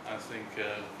time, I think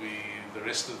the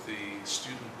rest of the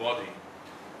student body,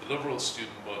 the liberal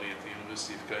student body at the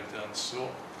University of Cape Town, saw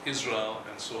Israel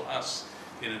and saw us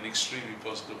in an extremely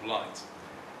positive light.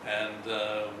 And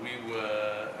we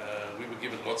were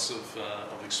given lots of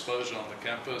exposure on the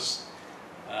campus.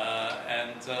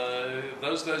 And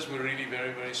those days were really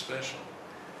very, very special.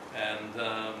 And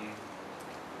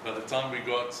by the time I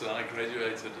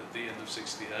graduated at the end of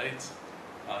 '68,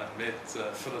 I met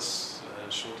Phyllis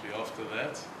shortly after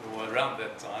that, or around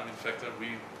that time. In fact, we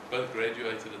both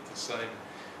graduated at the same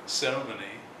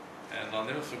ceremony. And I'll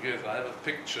never forget, I have a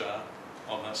picture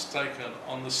of us taken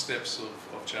on the steps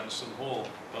of Jamison Hall,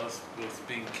 both with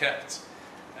being capped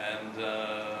and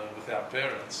with our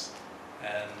parents.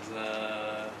 And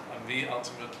me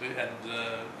ultimately, and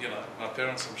my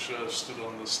parents, I'm sure, stood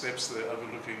on the steps there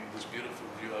overlooking this beautiful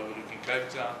view, overlooking Cape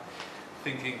Town,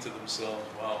 thinking to themselves,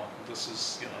 wow, this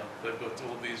is, they've got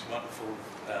all these wonderful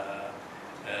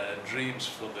dreams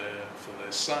for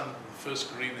their son, the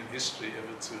first Korean in history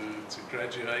ever to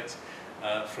graduate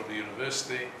from the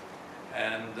university.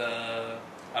 And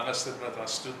I must admit, I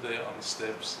stood there on the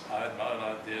steps, I had my own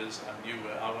ideas, I knew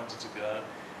where I wanted to go.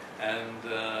 And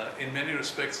in many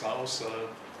respects, I sort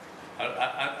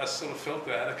of felt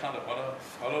that I had a kind of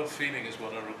hollow feeling is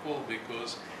what I recall,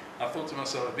 because I thought to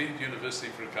myself, I've been at university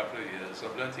for a couple of years,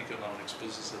 I've learned economics,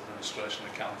 business administration,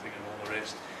 accounting, and all the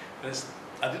rest.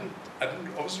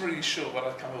 I wasn't really sure what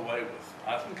I'd come away with.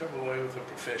 I didn't come away with a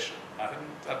profession.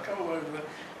 I'd come away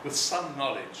with some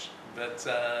knowledge, but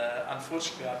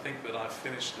unfortunately, I think that I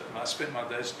spent my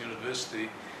days at university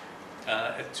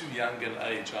at too young an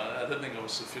age. I don't think I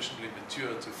was sufficiently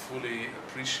mature to fully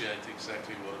appreciate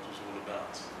exactly what it was all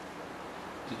about.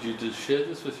 Did you share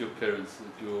this with your parents?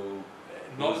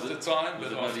 Not at the time,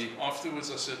 but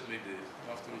afterwards I certainly did.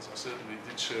 Afterwards I certainly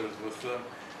did share it with them.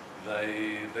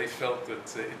 They felt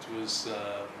that it was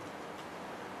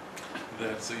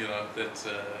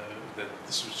that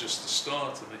this was just the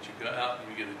start, and that you go out and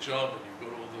you get a job and you've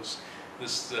got all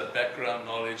this background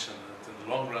knowledge, and that in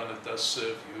the long run it does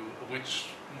serve you, which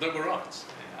they were right.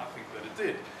 I think that it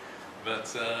did.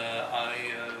 But I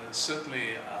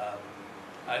certainly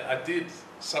I did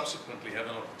subsequently have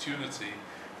an opportunity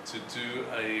to do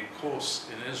a course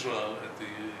in Israel at the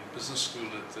business school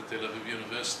at Tel Aviv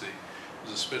University. It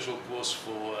was a special course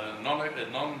for a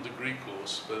non-degree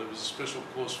course, but it was a special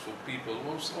course for people. It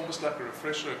was almost like a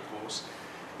refresher course,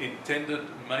 intended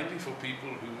mainly for people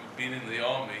who'd been in the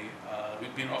army,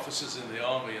 who'd been officers in the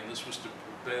army, and this was to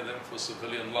prepare them for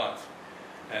civilian life.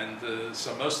 And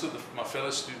so most of my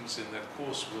fellow students in that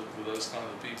course were those kind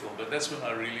of people. But that's when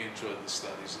I really enjoyed the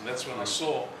studies, and that's when I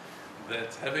saw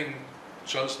that having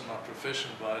chosen my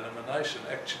profession by elimination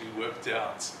actually worked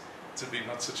out to be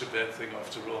not such a bad thing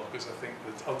after all, because I think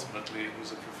that ultimately it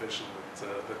was a profession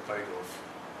that paid off.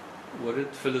 What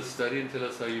did Phyllis study, and tell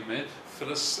us how you met?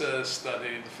 Phyllis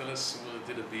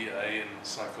did a BA in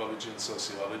psychology and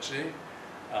sociology.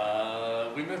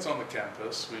 We met on the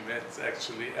campus. We met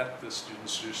actually at the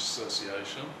Students' Jewish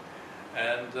Association.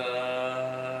 And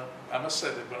I must say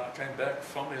that when I came back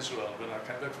from Israel in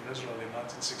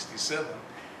 1967,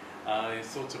 I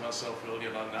thought to myself, well,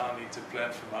 now I need to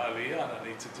plan for my Aliyah, and I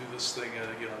need to do this thing,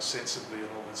 sensibly and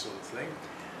all that sort of thing.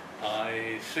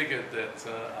 I figured that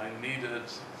I needed,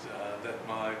 that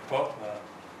my partner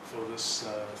for this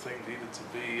thing needed to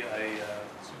be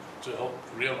to help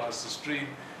realize this dream,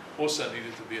 also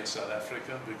needed to be a South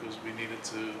African, because I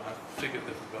figured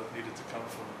that we both needed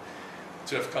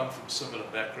to have come from similar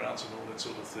backgrounds and all that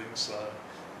sort of thing. So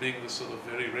being the sort of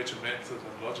very regimented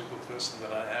and logical person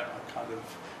that I am, I kind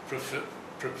of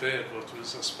prepared what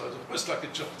was, I suppose, almost like a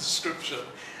job description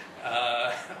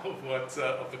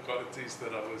of the qualities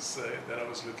that I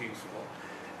was looking for.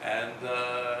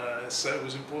 And so it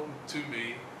was important to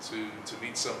me to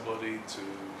meet somebody, to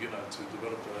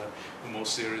develop a more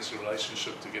serious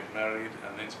relationship, to get married,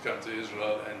 and then to come to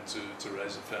Israel and to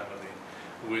raise a family,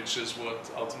 which is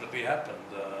what ultimately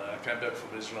happened. I came back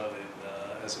from Israel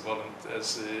as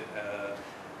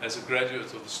a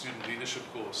graduate of the student leadership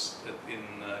course in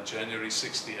January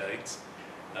 '68.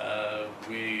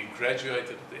 We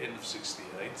graduated at the end of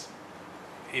 '68.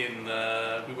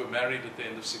 We were married at the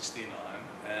end of '69,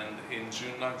 and in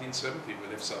June 1970 we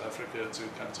left South Africa to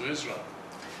come to Israel.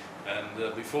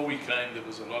 And before we came, there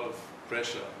was a lot of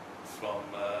pressure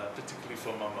particularly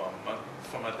from my mom,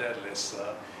 from my dad less.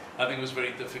 I think it was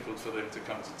very difficult for them to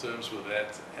come to terms with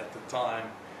that. At the time,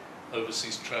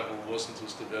 overseas travel wasn't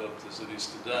as developed as it is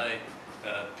today.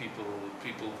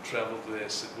 People traveled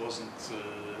less. It wasn't,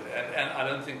 and I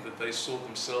don't think that they saw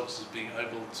themselves as being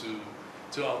able to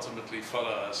ultimately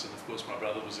follow us. And of course, my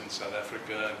brother was in South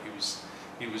Africa, and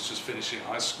he was just finishing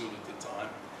high school at the time.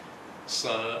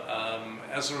 So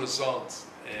as a result,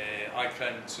 I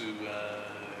came to,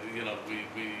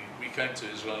 we came to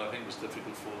Israel. I think it was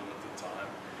difficult for them at the time.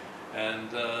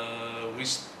 And we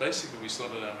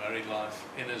started our married life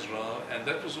in Israel, and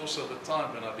that was also the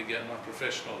time when I began my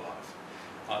professional life.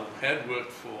 I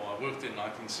worked in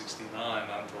 1969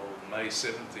 until May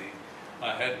 '70.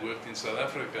 I had worked in South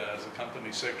Africa as a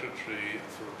company secretary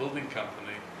for a building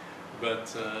company, but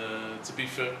to be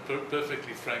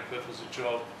perfectly frank, that was a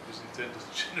job that was intended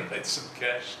to generate some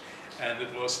cash, and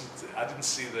it wasn't. I didn't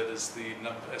see that as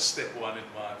step one in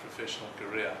my professional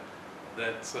career.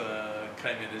 That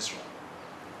came in Israel.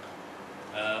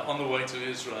 On the way to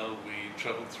Israel, we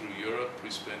traveled through Europe. We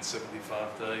spent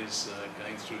 75 days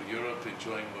going through Europe,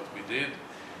 enjoying what we did.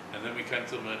 And then we came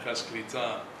to Merkaz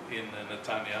Klita in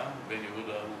Netanya, Ben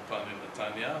Yehuda Ulpan in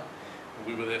Netanya.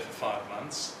 We were there for 5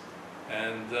 months.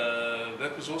 And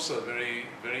that was also a very,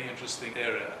 very interesting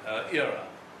era.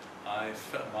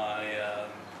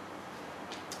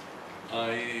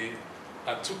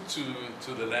 I took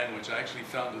to the language. I actually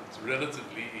found it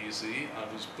relatively easy. I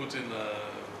was put in the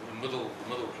middle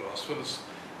class. Phyllis,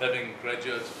 having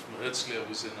graduated from Herzliya,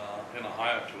 was in a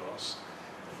higher class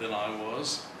than I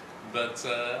was. But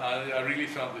I really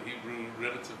found the Hebrew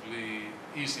relatively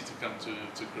easy to come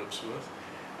to grips with.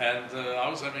 And I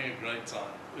was having a great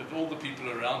time. All the people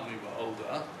around me were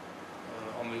older.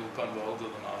 On the Ulpan were older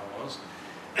than I was.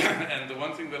 And the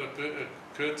one thing that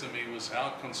occurred to me was how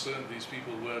concerned these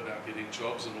people were about getting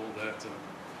jobs and all that. And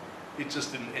it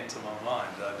just didn't enter my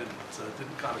mind. I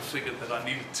didn't kind of figure that I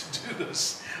needed to do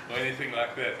this or anything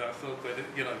like that. I thought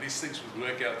that these things would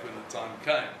work out when the time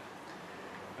came.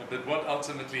 But what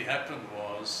ultimately happened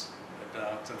was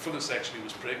and Phyllis actually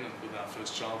was pregnant with our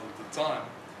first child at the time,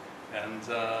 and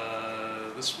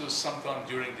this was sometime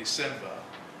during December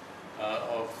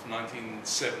of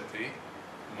 1970.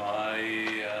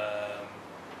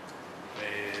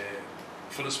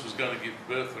 Phyllis was going to give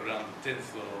birth around the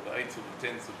 10th or the 8th or the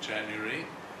 10th of January,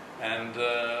 and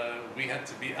we had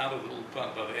to be out of the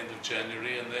Ulpan by the end of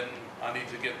January, and then I needed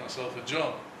to get myself a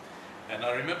job. And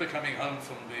I remember coming home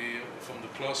from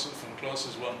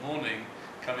classes one morning,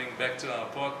 coming back to our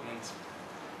apartment,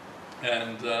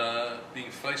 and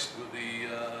being faced with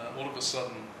all of a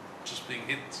sudden just being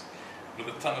hit with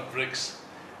a ton of bricks,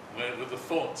 with the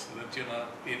thought that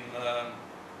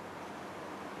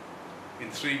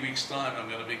in 3 weeks' time I'm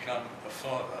going to become a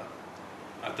father.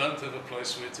 I don't have a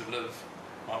place where to live.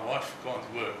 My wife can't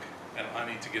work, and I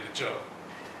need to get a job.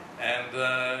 And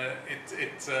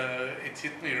it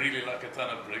hit me really like a ton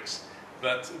of bricks.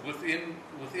 But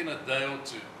within a day or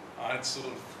two, I'd sort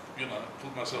of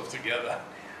pulled myself together.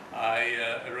 I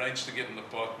arranged to get an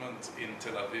apartment in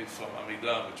Tel Aviv from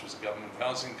Amidah, which was a government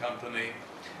housing company.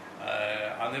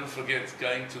 I'll never forget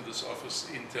going to this office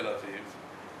in Tel Aviv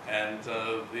and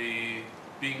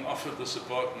being offered this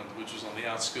apartment, which was on the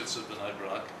outskirts of Bnei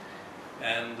Brak,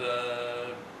 and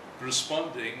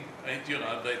responding. You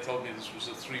know, they told me this was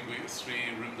a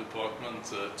three-room apartment,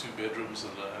 2 bedrooms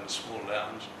and a small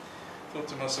lounge. I thought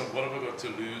to myself, what have I got to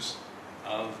lose?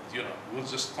 You know, we'll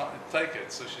just take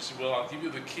it. So she said, well, I'll give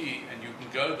you the key and you can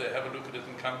go there, have a look at it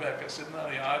and come back. I said, no,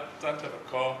 I don't have a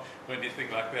car or anything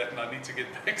like that, and I need to get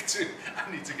back to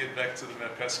the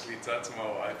Merkaz Klita, to my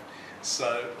wife.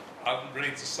 So I'm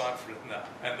ready to sign for it now.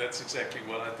 And that's exactly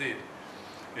what I did.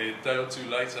 A day or two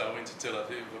later, I went to Tel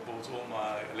Aviv. I bought all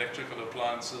my electrical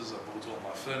appliances, I bought all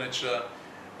my furniture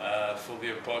for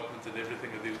the apartment and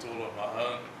everything. I did it all on my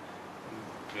own.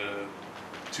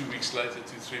 2 weeks later,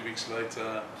 3 weeks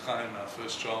later, Chaim, our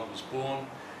first child, was born.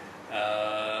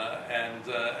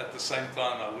 At the same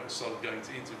time, I started going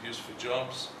to interviews for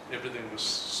jobs. Everything was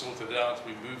sorted out.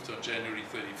 We moved on January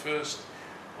 31st.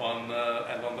 And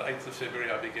on the 8th of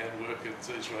February, I began work at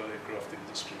Israel Aircraft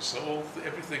Industries. So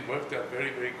everything worked out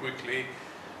very, very quickly.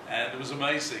 And it was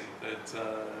amazing that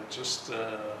just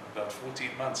about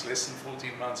 14 months, less than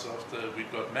 14 months after we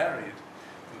got married,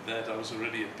 that I was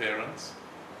already a parent.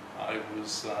 I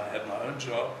had my own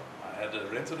job, I had a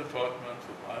rented apartment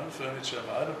with my own furniture,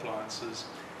 my own appliances,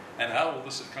 and how all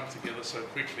this had come together so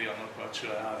quickly, I'm not quite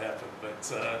sure how it happened,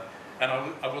 but and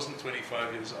I wasn't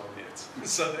 25 years old yet,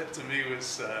 so that to me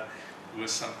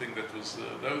was something that was,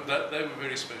 they were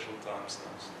very special times,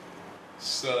 those.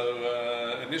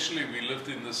 So initially we lived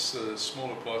in this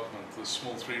small apartment, this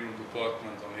small 3-room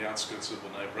apartment on the outskirts of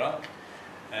Bnei Brak.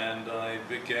 And I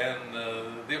began,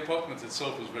 the apartment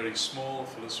itself was very small.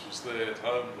 Phyllis was there at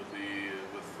home with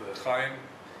Chaim,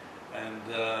 and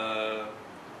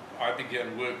I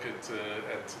began work at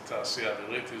Tasya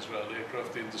Avirit, Israel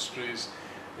Aircraft Industries,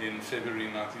 in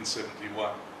February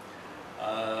 1971.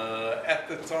 At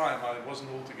the time, I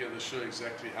wasn't altogether sure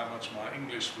exactly how much my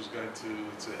English was going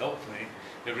to help me.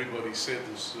 Everybody said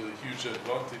there's a huge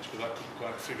advantage, but I couldn't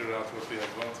quite figure out what the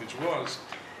advantage was.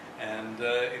 And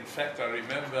in fact, I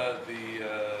remember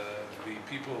the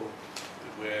people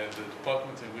where the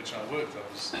department in which I worked, I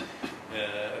was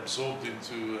absorbed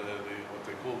into what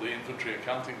they call the infantry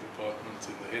accounting department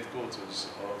in the headquarters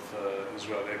of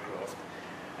Israel Aircraft.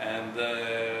 And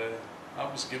I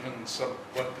was given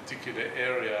one particular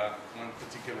area, one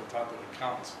particular type of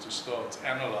account to start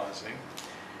analyzing.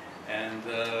 And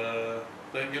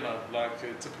you know, like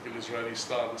a typical Israeli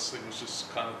style, this thing was just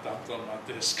kind of dumped on my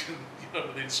desk and, you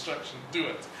know, the instruction, do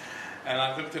it. And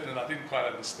I looked at it and I didn't quite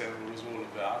understand what it was all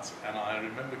about. And I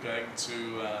remember going to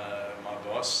my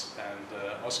boss and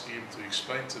asking him to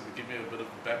explain to me, give me a bit of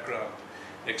a background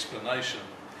explanation.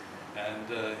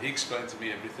 And he explained to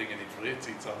me everything in Ivrit.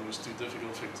 He told me it was too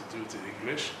difficult for him to do it in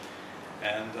English.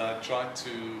 And I tried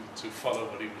to follow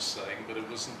what he was saying, but it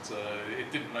wasn't.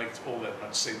 It didn't make all that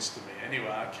much sense to me. Anyway,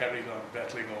 I carried on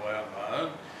battling away on my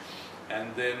own,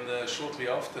 and then shortly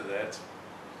after that,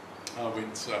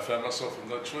 I found myself with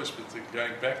no choice but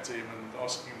going back to him and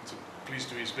asking him to please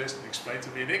do his best and explain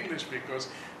to me in English, because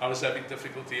I was having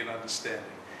difficulty in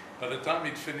understanding. By the time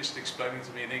he'd finished explaining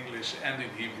to me in English and in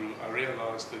Hebrew, I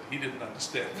realized that he didn't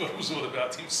understand what it was all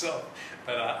about himself.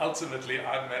 But ultimately,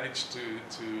 I managed to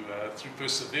through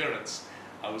perseverance,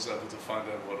 I was able to find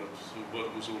out what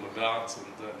it was all about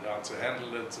and how to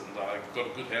handle it, and I got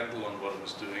a good handle on what I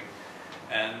was doing.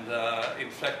 And in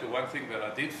fact, the one thing that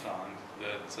I did find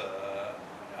that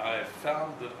I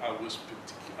found that I was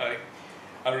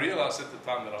I realized at the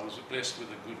time that I was blessed with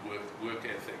a good work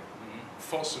ethic,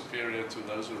 far superior to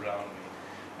those around me.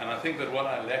 And I think that what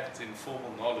I lacked in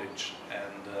formal knowledge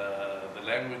and the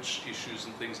language issues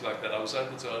and things like that, I was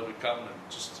able to overcome them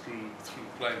just through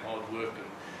plain hard work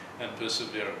and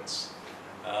perseverance.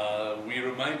 We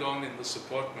remained on in this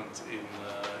apartment in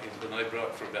Bnei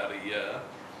Brak for about a year,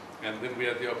 and then we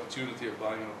had the opportunity of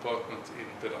buying an apartment in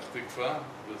Petach Tikva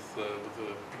with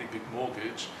a pretty big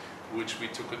mortgage, which we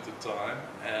took at the time,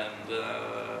 and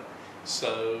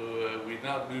so we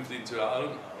now moved into our own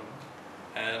home,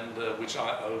 and which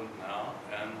I own now.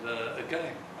 And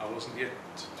again, I wasn't yet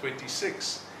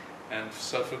 26, and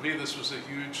so for me this was a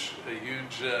huge,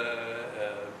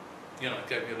 you know, it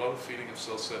gave me a lot of feeling of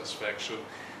self-satisfaction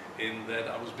in that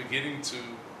I was beginning to,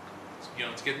 you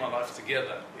know, to get my life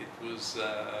together. It was,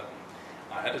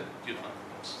 I had I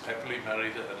was happily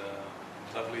married, I had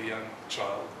a lovely young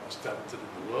child, I was talented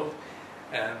in the world,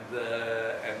 and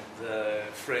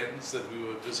friends that we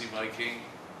were busy making,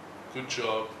 good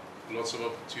job, lots of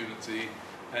opportunity,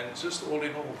 and just all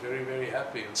in all very, very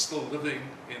happy, and still living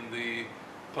in the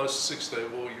post-Six Day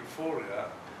War euphoria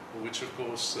which of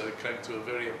course came to a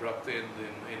very abrupt end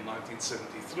in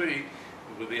 1973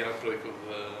 with the outbreak of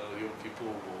the Yom Kippur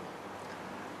War.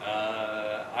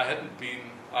 I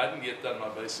hadn't yet done my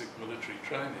basic military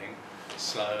training,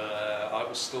 so I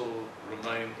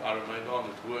remained on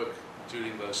at work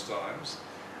during those times.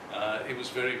 It was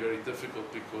very, very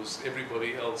difficult because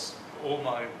everybody else, all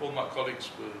my colleagues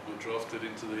were drafted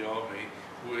into the army,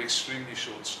 were extremely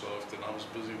short-staffed, and I was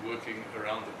busy working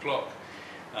around the clock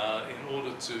in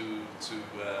order to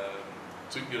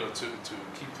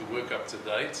keep the work up to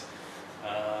date.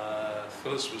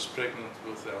 Phyllis was pregnant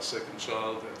with our second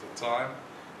child at the time,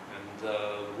 and the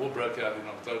war broke out in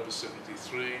October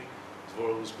 '73.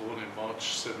 Dvorah was born in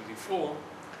March '74,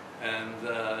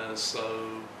 and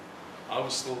so I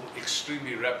was still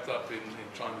extremely wrapped up in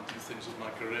trying to do things with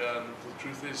my career, and the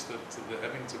truth is that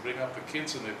having to bring up the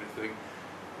kids and everything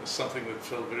was something that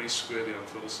fell very squarely on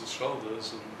Phyllis's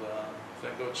shoulders, and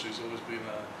thank God she's always been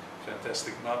a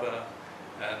fantastic mother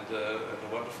and a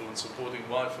wonderful and supporting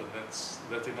wife, and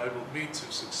that enabled me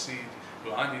to succeed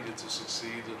where I needed to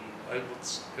succeed,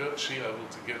 and she able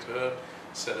to get her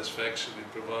satisfaction in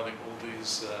providing all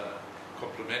these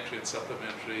complementary and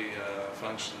supplementary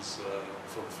functions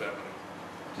for the family.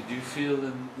 Did you feel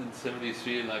in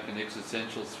 '73 like an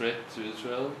existential threat to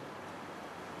Israel?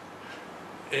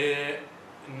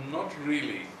 Not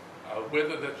really.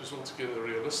 Whether that was altogether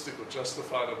realistic or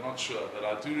justified, I'm not sure. But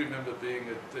I do remember being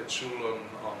at shul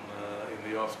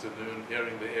in the afternoon,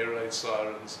 hearing the air raid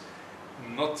sirens,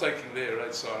 not taking the air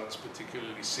raid sirens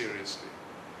particularly seriously.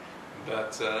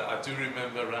 But I do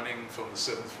remember running from the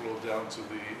 7th floor down to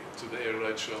the air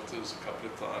raid shelters a couple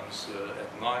of times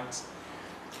at night.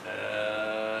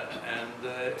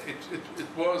 It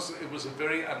was a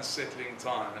very unsettling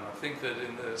time, and I think that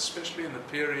especially in the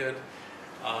period,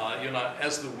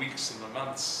 as the weeks and the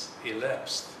months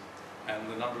elapsed, and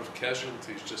the number of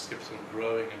casualties just kept on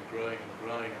growing and growing and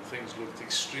growing, and things looked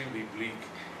extremely bleak.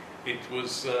 It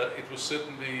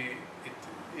certainly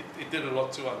did a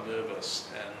lot to unnerve us,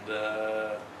 and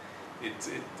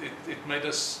it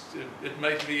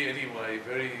made me anyway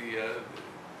very.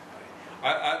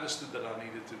 I understood that I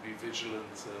needed to be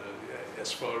vigilant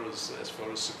as far as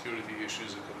security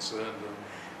issues are concerned, and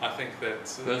I think that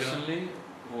personally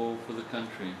or for the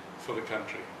country. For the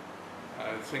country,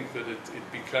 I think that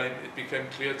it became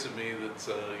clear to me that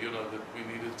that we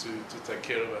needed to take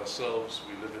care of ourselves.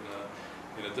 We live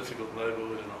in a difficult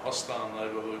neighborhood, in a hostile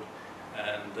neighborhood,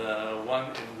 and one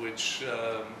in which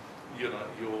you're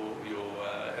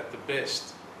at the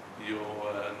best. Your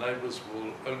neighbours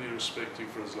will only respect you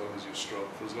for as long as you're strong.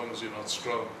 For as long as you're not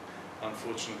strong,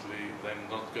 unfortunately, they're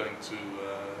not going to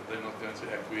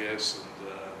acquiesce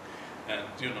and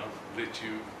let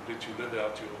you live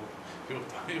out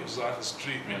your Zionist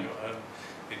dream in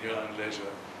your own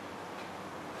leisure.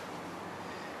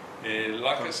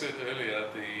 Like I said earlier,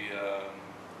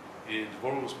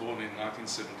 Dvorah was born in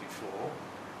 1974.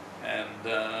 And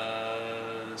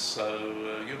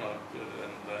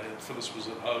Phyllis was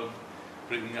at home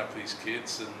bringing up these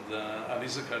kids, and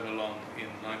Aliza came along in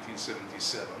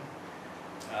 1977.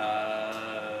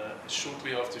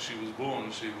 Shortly after she was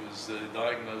born, she was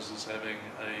diagnosed as having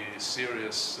a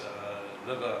serious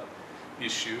liver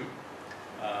issue.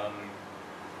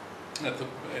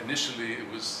 Initially, it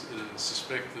was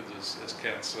suspected as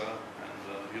cancer,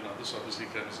 and this obviously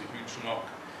came as a huge knock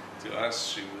to us.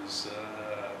 She was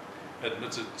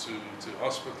admitted to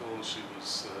hospital. She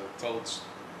was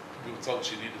we were told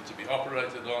she needed to be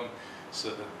operated on so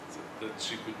that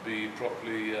she could be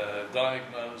properly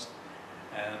diagnosed,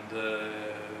 and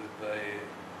they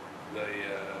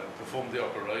performed the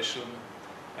operation.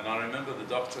 And I remember a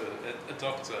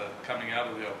doctor coming out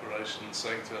of the operation and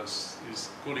saying to us, he's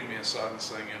calling me aside and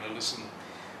saying, listen,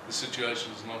 the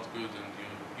situation is not good, and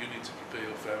you need to prepare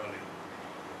your family.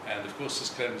 And of course,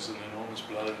 this came as an enormous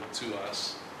blow to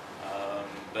us.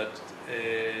 But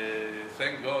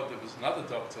thank God there was another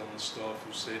doctor on the staff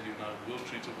who said, we'll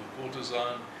treat it with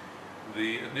cortisone.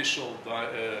 The initial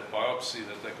biopsy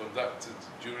that they conducted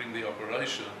during the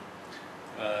operation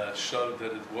showed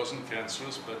that it wasn't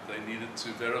cancerous, but they needed to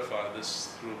verify this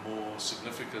through a more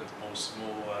significant,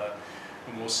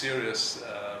 more serious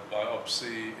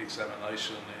biopsy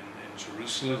examination in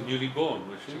Jerusalem. She was newly born,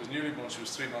 was she? She was newly born. She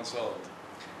was 3 months old.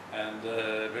 And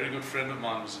a very good friend of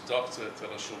mine was a doctor at Tel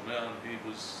HaShomer, and he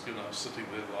was, sitting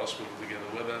there at the hospital together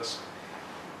with us.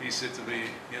 He said to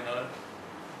me,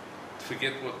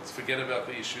 forget about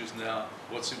the issues now.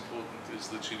 What's important is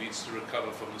that she needs to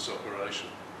recover from this operation.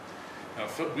 Now,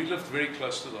 we lived very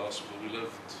close to the hospital. We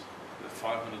lived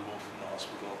 5-minute walk from the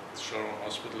hospital, Sharon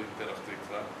Hospital in Perach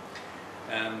Tikva.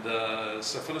 And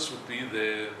so Phyllis would be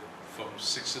there from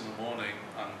 6 in the morning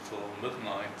until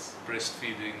midnight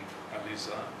breastfeeding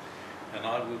Aliza, and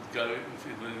I would go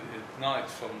at night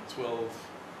from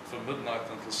midnight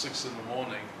until 6 in the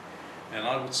morning, and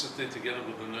I would sit there together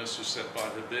with the nurse who sat by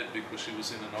her bed because she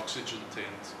was in an oxygen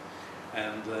tent.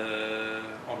 And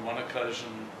on one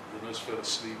occasion, the nurse fell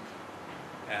asleep,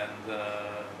 and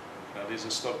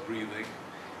Aliza stopped breathing,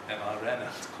 and I ran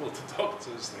out to call the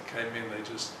doctors. They came in, they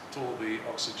just tore the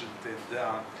oxygen tent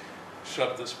down,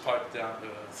 shoved this pipe down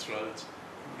her throat.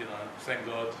 You know, thank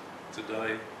God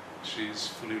today she's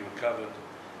fully recovered.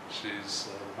 She's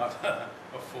a mother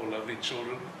of 4 lovely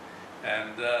children.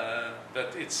 And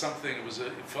but it's something, it was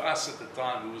for us at the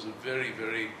time, it was a very,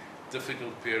 very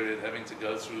difficult period, having to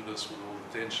go through this with all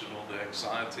the tension, all the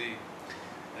anxiety.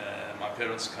 My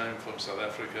parents came from South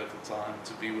Africa at the time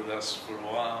to be with us for a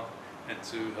while and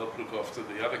to help look after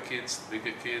the other kids, the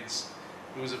bigger kids.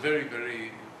 It was a very,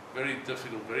 very, very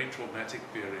difficult, very traumatic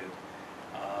period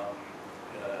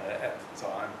at the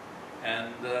time.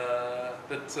 And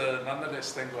but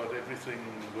nonetheless, thank God, everything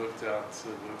worked out for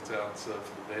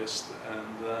the best,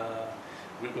 and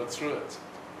we got through it.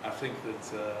 I think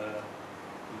that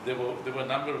there were a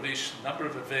number of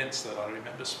events that I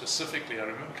remember specifically. I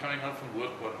remember coming home from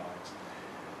work one night,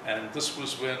 and this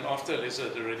was when, after Aliza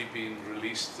had already been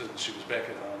released and she was back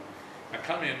at home. I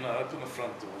come in, I open the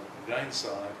front door, go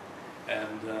inside,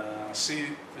 and I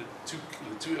see the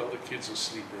two elder kids are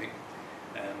sleeping.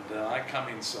 And I come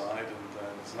inside, and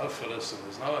there's no Phyllis and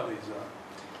there's no Aliza.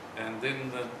 And then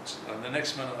the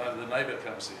next minute, the neighbour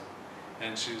comes in,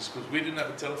 and she's, because we didn't have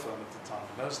a telephone at the time.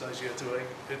 In those days, you had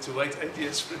to wait 8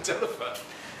 years for a telephone.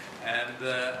 And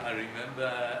I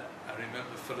remember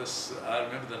Phyllis. I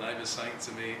remember the neighbour saying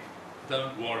to me,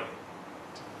 "Don't worry."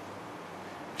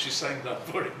 She's saying, "Don't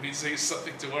worry," means there's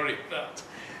something to worry about.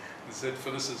 He said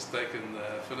Phyllis is in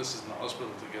the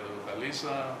hospital together with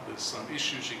Aliza. There's some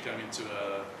issues. She came into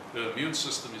her immune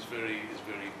system is very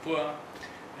poor,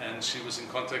 and she was in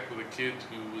contact with a kid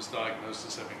who was diagnosed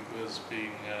as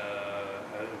being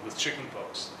with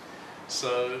chickenpox.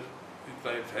 So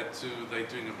they're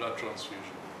doing a blood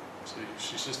transfusion. So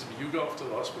she says to me, "You go off to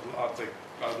the hospital. I'll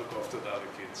look after the other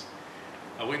kids."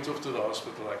 I went off to the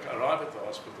hospital. I arrive at the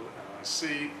hospital, and I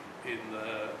see in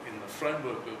the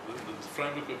framework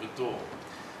of the door,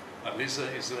 Aliza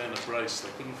is there in a brace.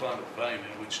 They couldn't find a vein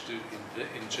in which to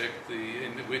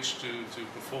to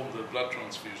perform the blood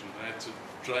transfusion. They had to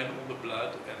drain all the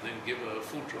blood and then give her a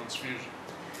full transfusion.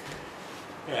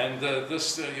 And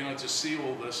this, to see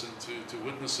all this and to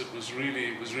witness it was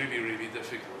really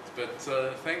difficult. But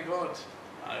thank God,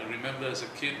 I remember as a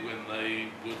kid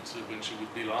when she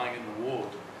would be lying in the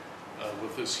ward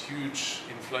with this huge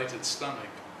inflated stomach.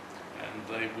 And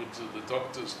the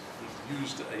doctors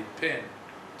used a pen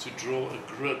to draw a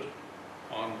grid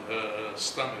on her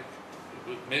stomach,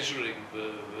 measuring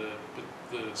the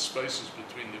spaces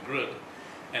between the grid.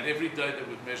 And every day they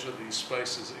would measure these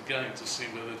spaces again to see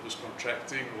whether it was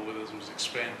contracting or whether it was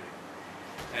expanding.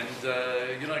 And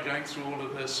going through all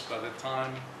of this, by the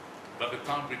time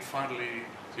we'd finally,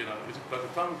 by the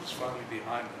time it was finally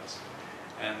behind us,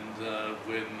 and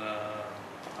when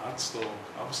I still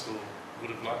would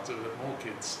have liked to have more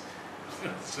kids.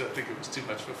 So I think it was too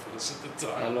much for Phyllis at the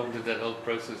time. How long did that whole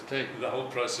process take? The whole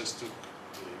process took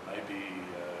maybe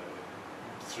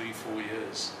 3-4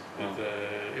 years. Wow.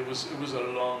 It was a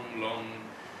long,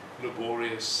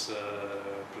 laborious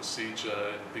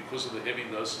procedure. Because of the heavy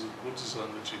doses of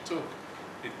cortisone that she took,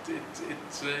 it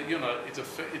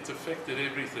affected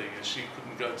everything. And she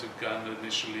couldn't go to gun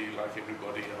initially like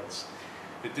everybody else.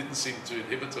 It didn't seem to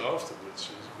inhibit her afterwards.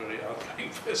 She was a very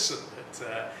outgoing person, but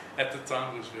at the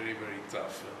time it was very, very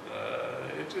tough.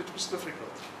 And it was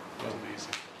difficult. It wasn't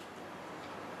easy.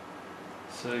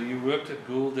 So you worked at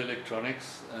Gould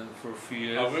Electronics for a few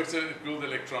years? I worked at Gould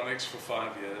Electronics for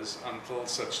 5 years until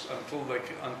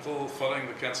following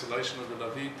the cancellation of the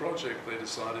La Vie project, they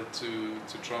decided to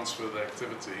transfer the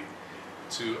activity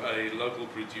to a local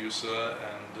producer,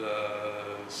 and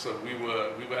so we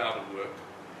were out of work.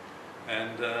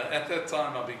 And at that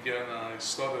time I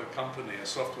started a company, a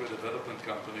software development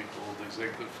company called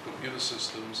Executive Computer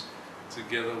Systems,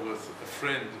 together with a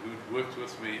friend who'd worked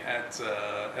with me at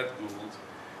Gould.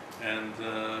 And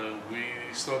we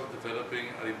started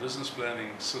developing a business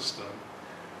planning system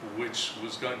which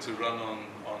was going to run on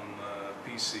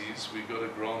PCs. We got a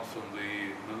grant from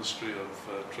the Ministry of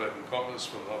Trade and Commerce,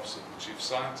 from the Office of the Chief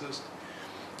Scientist.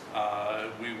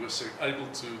 We were able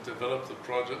to develop the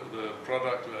product, we were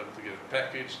able to get it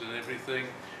packaged and everything.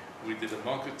 We did a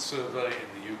market survey in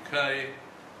the UK.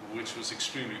 which was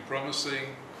extremely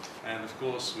promising. And of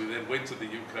course, we then went to the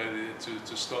UK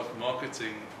to start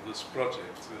marketing this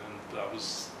project, and I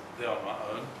was there on my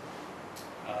own.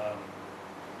 I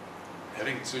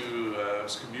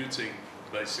was commuting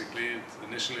basically.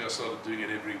 Initially I started doing it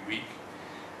every week,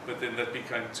 but then that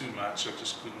became too much. I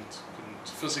just couldn't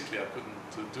physically, I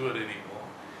couldn't do it anymore.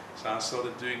 So I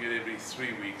started doing it every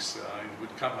 3 weeks. I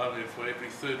would come home there for every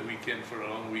third weekend for a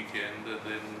long weekend, and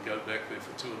then go back there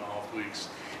for 2.5 weeks.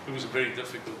 It was a very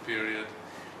difficult period.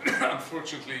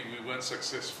 Unfortunately, we weren't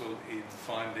successful in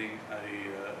finding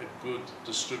a good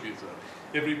distributor.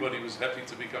 Everybody was happy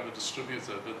to become a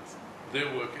distributor, but their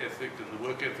work ethic and the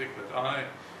work ethic that I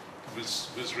was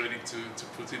ready to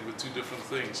put in were two different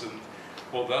things. And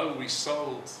although we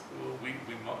sold,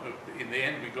 in the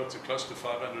end we got to close to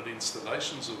 500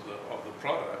 installations of the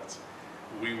product.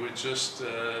 We were just,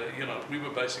 we were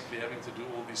basically having to do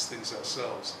all these things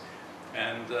ourselves.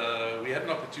 And we had an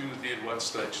opportunity at one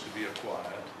stage to be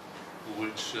acquired,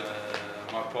 which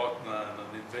my partner and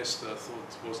an investor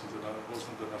thought wasn't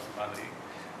enough money.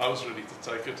 I was ready to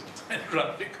take it and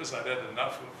run because I'd had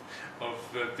enough of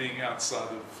being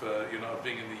outside of,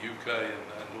 being in the UK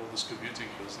and all this commuting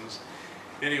business.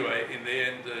 Anyway, in the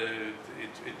end,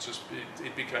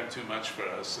 it became too much for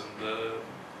us, and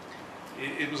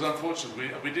it was unfortunate.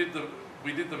 We did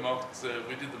the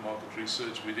market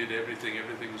research. We did everything.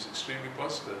 Everything was extremely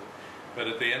positive. But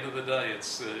at the end of the day,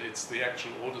 it's the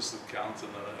actual orders that count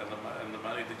and the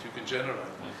money that you can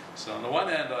generate. So on the one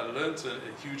hand, I learned a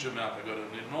huge amount. I got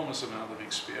an enormous amount of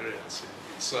experience in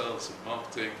sales, in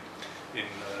marketing, in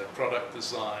product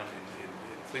design, in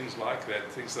things like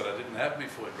that, things that I didn't have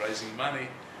before, in raising money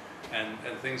and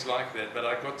things like that. But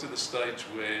I got to the stage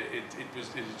where it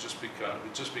just become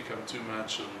too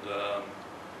much, and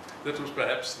that was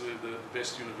perhaps the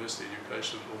best university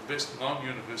education, or best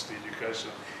non-university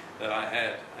education that I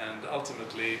had. And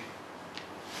ultimately,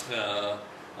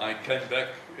 I came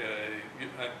back.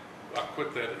 I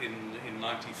quit that in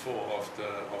 '94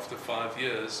 after 5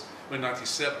 years. Well,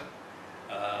 '97.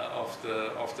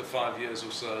 After 5 years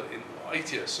or so,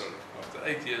 8 years, sorry. After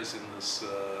 8 years in this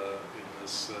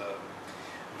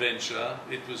venture,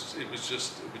 it was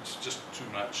just too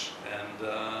much. And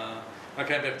I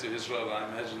came back to Israel. I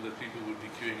imagined that people would be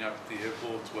queuing up at the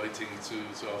airport waiting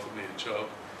to offer me a job.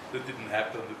 That didn't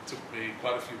happen. It took me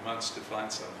quite a few months to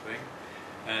find something.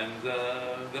 And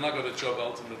then I got a job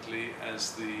ultimately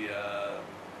as the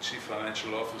chief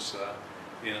financial officer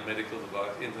in a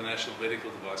international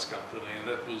medical device company, and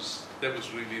that was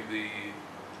really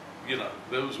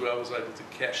that was where I was able to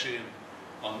cash in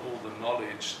on all the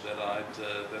knowledge that I'd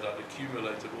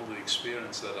accumulated, all the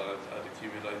experience that I'd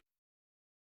accumulated.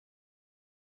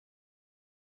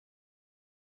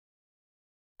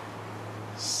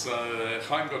 So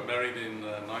Chaim got married in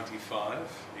 '95.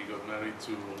 He got married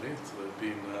to Ronit.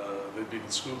 They'd been in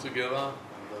school together,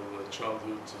 and they were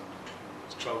childhood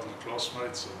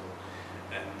classmates and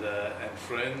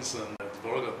friends. And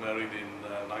Dvorah got married in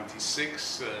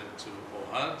 '96 to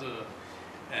Ohad,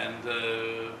 and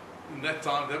in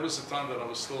that was the time that I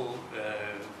was still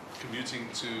commuting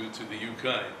to the UK.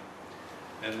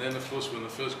 And then, of course, when the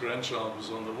first grandchild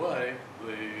was on the way,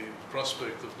 the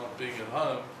prospect of not being at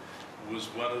home was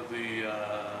one of the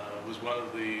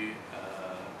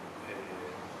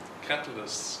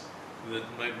catalysts that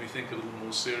made me think a little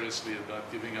more seriously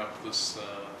about giving up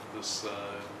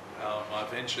my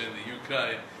venture in the UK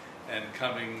and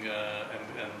coming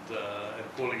and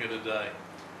calling it a day.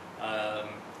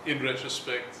 In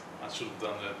retrospect, I should have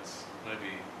done that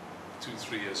maybe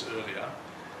 2-3 years earlier.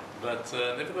 But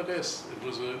nevertheless, it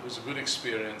was a good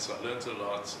experience. I learned a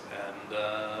lot, and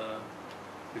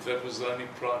if that was the only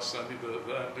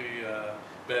only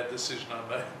bad decision I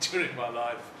made during my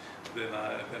life, then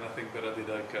I think that I did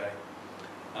okay.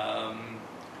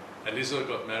 Elisa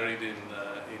got married in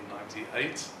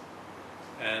 '98,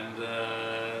 and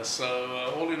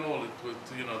so all in all,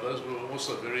 those were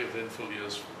also very eventful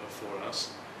years for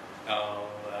us. Our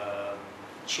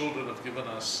children have given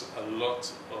us a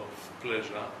lot of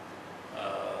pleasure.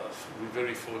 We're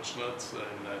very fortunate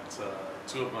in that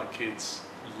 2 of my kids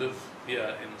live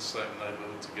here in the same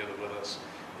neighborhood together with us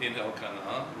in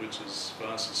Elkanah, which is for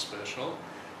us is special.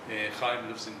 Chaim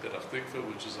lives in Perach Tikva,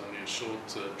 which is only a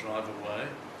short drive away.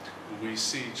 We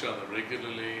see each other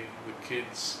regularly. The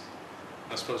kids,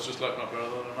 I suppose, just like my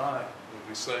brother and I,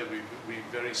 we say we're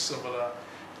very similar,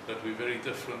 but we're very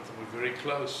different, and we're very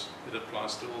close. It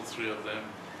applies to all 3 of them,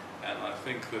 and I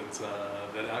think that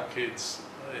our kids,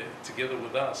 together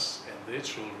with us and their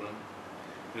children,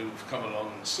 who've come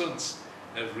along since,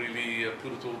 have really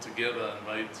put it all together and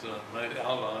made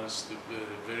our lives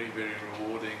very, very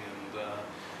rewarding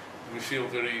we feel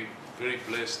very, very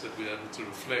blessed that we're able to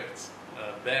reflect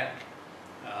back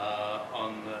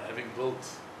on having built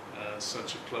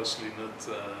such a closely knit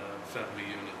family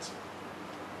unit.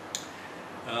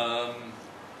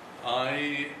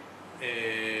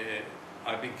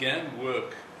 I began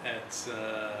work at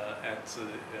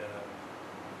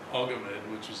Argomed,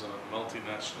 which was an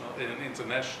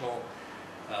international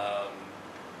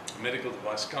medical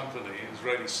device company,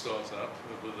 Israeli startup,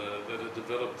 that had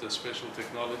developed a special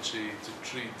technology to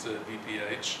treat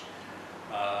BPH.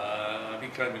 I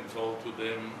became involved with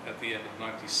them at the end of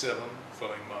 '97,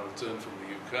 following my return from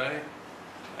the UK.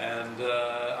 And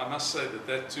I must say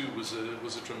that too was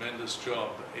a tremendous job.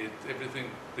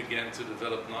 Everything began to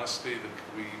develop nicely.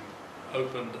 We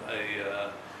opened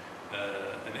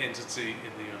an entity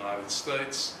in the United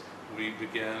States. We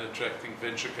began attracting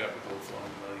venture capital from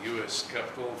US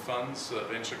capital funds,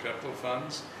 venture capital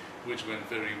funds, which went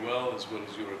very well, as well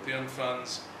as European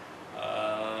funds.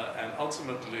 And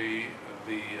ultimately,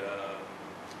 the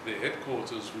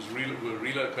headquarters were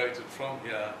relocated from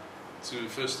here to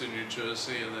first to New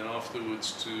Jersey and then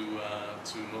afterwards to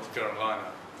North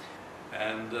Carolina.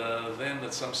 And then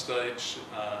at some stage,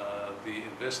 the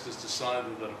investors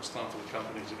decided that it was time for the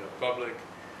company to go public,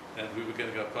 and we were going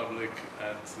to go public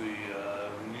at the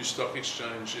new stock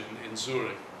exchange in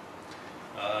Zurich.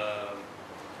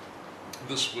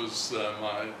 This was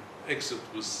my exit.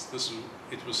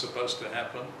 It was supposed to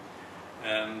happen,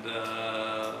 and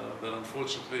but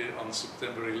unfortunately, on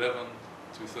September 11,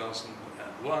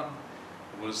 2001,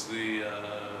 was the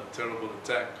terrible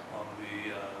attack on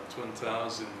the Twin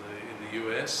Towers in the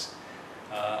US.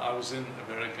 I was in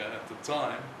America at the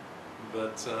time,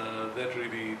 but that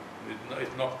really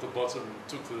it knocked the bottom,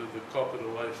 took the carpet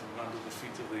away from under the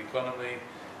feet of the economy.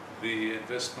 The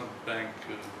investment bank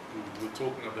who were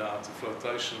talking about a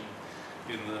flotation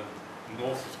in the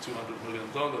north of $200 million,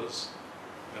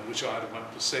 which I had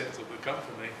 1% of the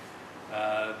company.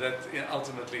 That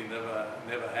ultimately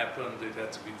never happened. It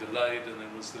had to be delayed, and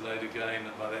then was delayed again.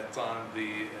 And by that time,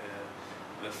 the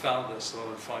founders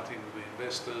started fighting with the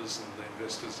investors, and the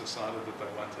investors decided that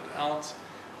they wanted out.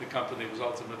 The company was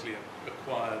ultimately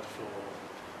acquired for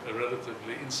a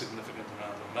relatively insignificant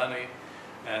amount of money,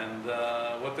 and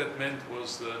what that meant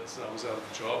was that I was out of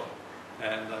a job,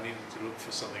 and I needed to look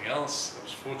for something else. I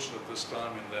was fortunate this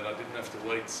time in that I didn't have to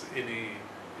wait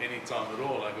any time at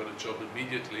all. I got a job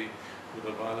immediately with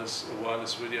a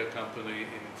wireless video company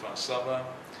in Varsava,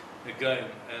 again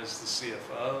as the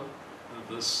CFO.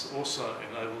 And this also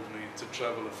enabled me to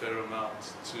travel a fair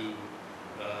amount to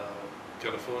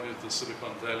California, to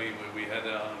Silicon Valley, where we had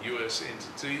our US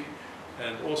entity,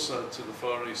 and also to the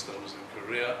Far East. I was in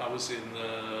Korea, I was in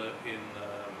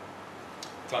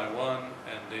Taiwan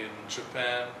and in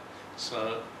Japan.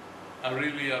 So I've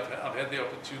had the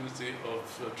opportunity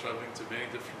of traveling to many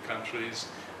different countries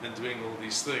and doing all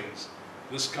these things.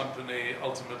 This company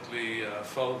ultimately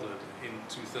folded in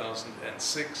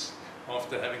 2006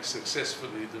 after having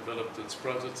successfully developed its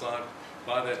prototype.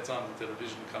 By that time, the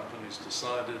television companies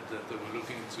decided that they were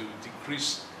looking to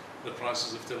decrease the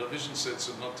prices of television sets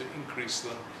and not to increase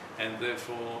them, and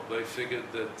therefore they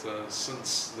figured that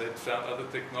since they'd found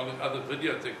other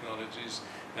video technologies,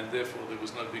 and therefore there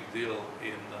was no big deal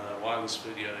in wireless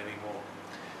video anymore.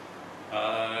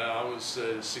 I was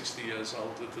 60 years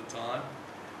old at the time,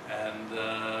 and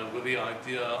with the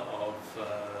idea of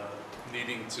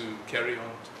needing to carry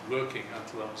on working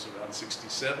until I was around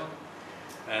 67.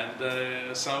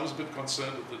 And so I was a bit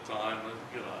concerned at the time. And,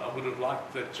 I would have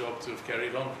liked that job to have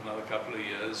carried on for another couple of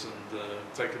years and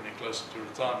taken me closer to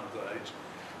retirement age.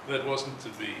 That wasn't to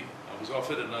be. I was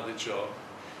offered another job,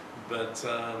 but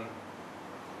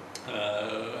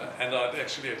and I'd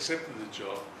actually accepted the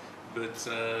job. But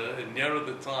nearer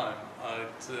the time,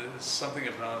 something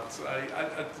about I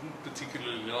didn't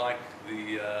particularly like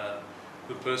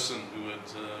the person who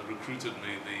had recruited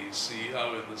me, the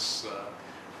CEO in this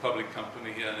public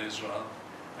company here in Israel,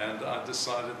 and I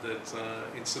decided that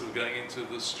instead of going into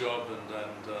this job and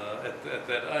at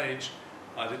that age,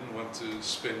 I didn't want to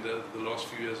spend the last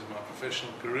few years of my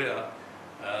professional career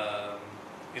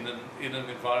in an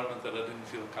environment that I didn't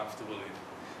feel comfortable in.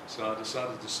 So I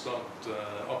decided to start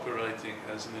operating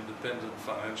as an independent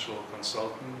financial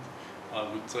consultant. I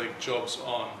would take jobs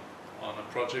on a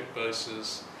project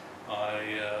basis.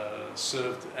 I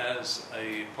served as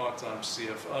a part-time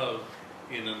CFO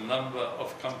in a number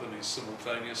of companies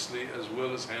simultaneously, as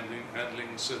well as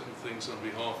handling certain things on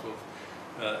behalf of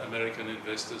American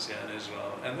investors here in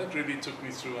Israel. And that really took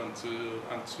me through until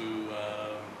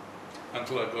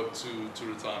I got to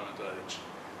retirement age.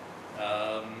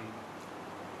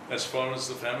 as far as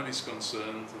the family is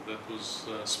concerned, that was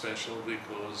special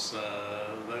because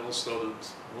they all started,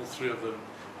 all three of them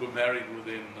were married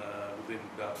within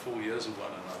about 4 years of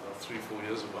one another, 3-4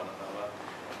 years of one another.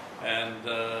 And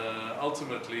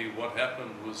ultimately what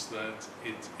happened was that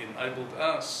it enabled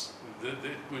us,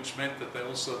 which meant that they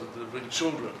all started delivering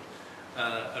children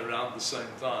around the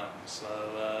same time.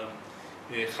 So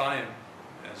Chaim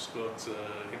has got,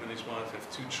 him and his wife have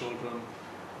 2 children.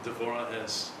 Devorah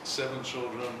has 7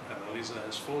 children, and Aliza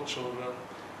has 4 children.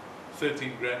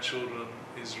 13 grandchildren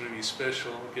is really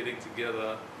special. Getting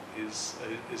together is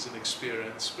an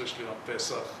experience, especially on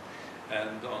Pesach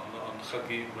and on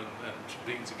Chagim and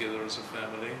being together as a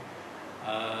family.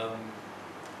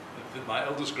 My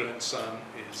eldest grandson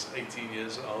is 18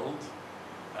 years old,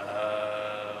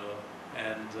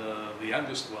 and the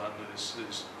youngest one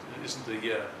isn't a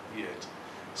year yet.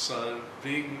 So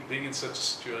being in such a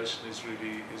situation is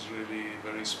really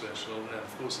very special, and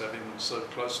of course having them so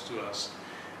close to us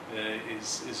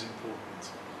is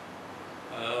important.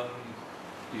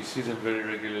 You see them very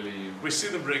regularly? We see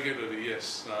them regularly,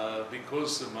 yes,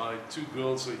 because my 2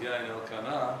 girls are here in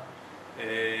Elkanah,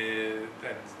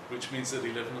 which means that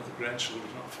 11 of the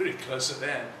grandchildren are very close at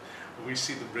hand. We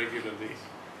see them regularly.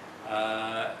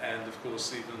 And of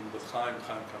course, even with Chaim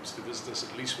comes to visit us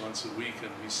at least once a week,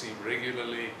 and we see him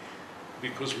regularly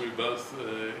because we're both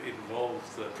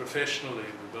involved professionally.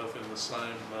 We're both in the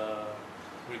same.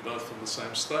 We're both from the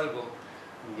same stable.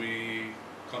 We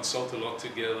consult a lot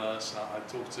together. So I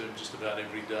talk to him just about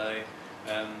every day,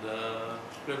 and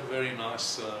we have a very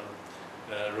nice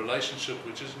relationship,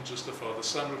 which isn't just a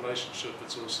father-son relationship.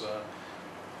 It's also a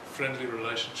friendly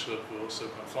relationship. We also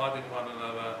confide in one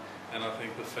another. And I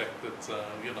think the fact that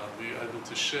we're able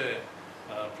to share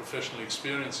professional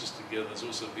experiences together has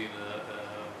also been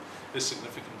a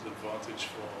significant advantage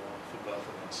for both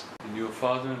of us. And your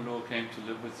father-in-law came to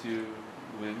live with you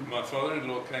when? My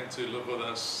father-in-law came to live with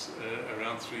us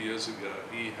around 3 years ago.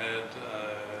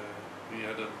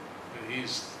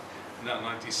 He's now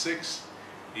 96.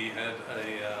 He had a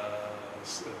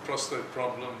prostate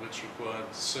problem which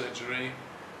required surgery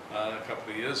a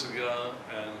couple of years ago,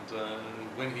 and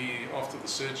after the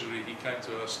surgery he came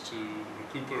to us to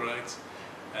recuperate,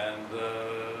 and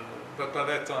but by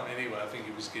that time anyway I think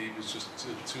he was just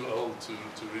too old to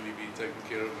really be taking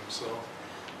care of himself.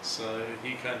 So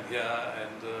he came here,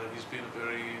 and he's been a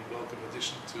very welcome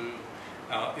addition to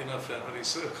our inner family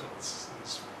circle. It's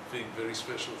been very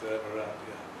special to have around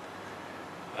here.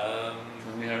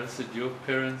 Harris, did your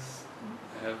parents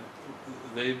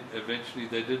they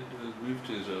did move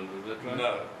to Israel, is that right?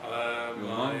 No,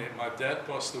 my dad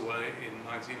passed away in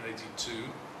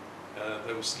 1982.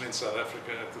 They were still in South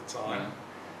Africa at the time.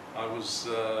 Yeah. I was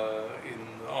in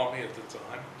the army at the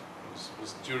time. It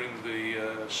was during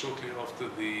shortly after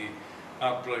the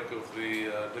outbreak of the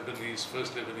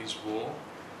first Lebanese war.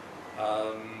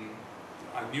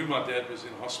 I knew my dad was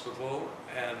in hospital,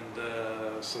 and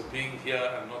so being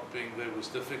here and not being there was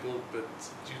difficult, but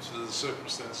due to the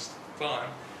circumstances at the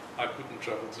time, I couldn't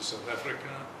travel to South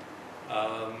Africa.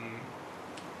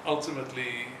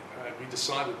 Ultimately, we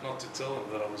decided not to tell them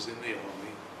that I was in the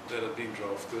army, that I'd been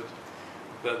drafted,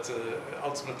 but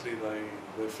ultimately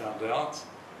they found out,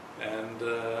 and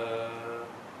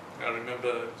I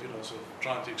remember sort of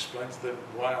trying to explain to them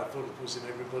why I thought it was in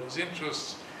everybody's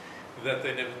interests, that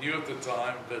they never knew at the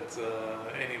time, but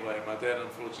anyway, my dad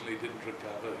unfortunately didn't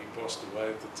recover. He passed away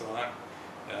at the time,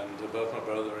 and both my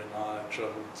brother and I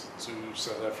traveled to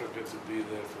South Africa to be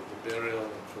there for the burial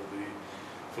and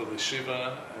for the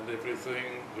shiva and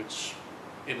everything, which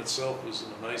in itself was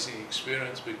an amazing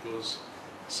experience because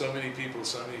so many people,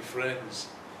 so many friends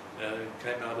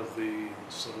came out of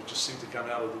just seemed to come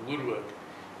out of the woodwork,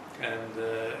 and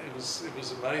it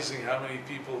was amazing how many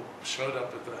people showed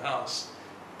up at the house.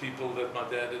 People that my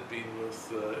dad had been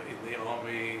with in the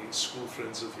army, school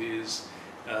friends of his,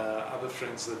 other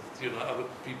friends that, other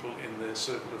people in their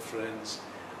circle of friends,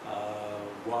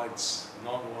 whites,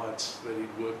 non-whites that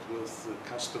he'd worked with,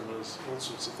 customers, all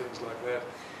sorts of things like that.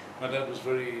 My dad was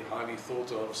very highly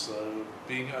thought of, so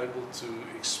being able to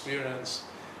experience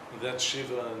that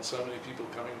shiva and so many people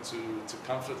coming to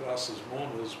comfort us as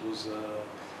mourners was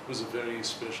a very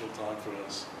special time for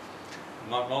us.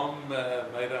 My mom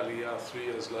made Aliyah 3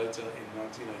 years later in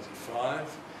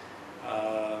 1985.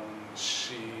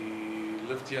 She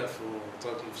lived here for a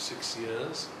total of 6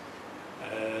 years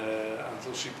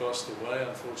until she passed away.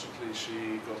 Unfortunately,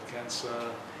 she got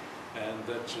cancer, and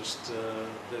that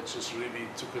just really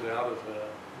took it out of her.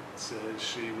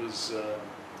 She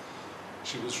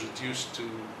was reduced to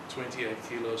 28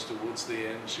 kilos towards the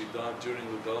end. She died during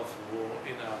the Gulf War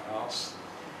in our house.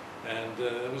 And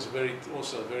it was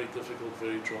also a very difficult,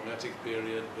 very traumatic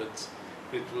period, but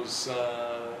it was,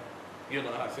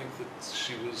 I think that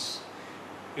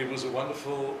it was a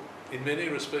wonderful, in many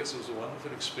respects, it was a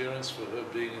wonderful experience for her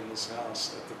being in this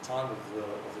house at the time of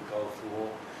the Gulf War,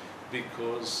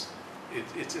 because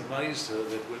it amazed her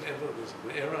that whenever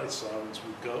the air raid sirens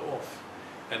would go off,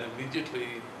 and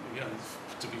immediately,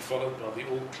 to be followed by the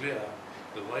all clear,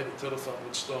 the way the telephone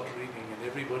would start ringing, and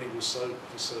everybody was so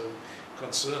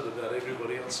concerned about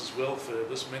everybody else's welfare.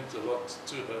 This meant a lot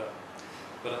to her,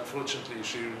 but unfortunately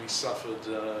she really suffered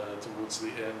towards the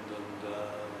end. And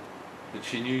but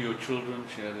she knew your children.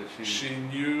 She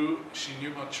knew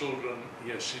my children.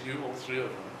 Yes, she knew all three of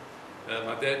them.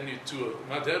 My dad knew two of them.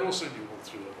 My dad also knew all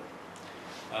three of them.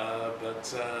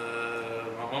 But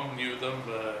my mom knew them.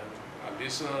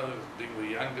 Alisa, being the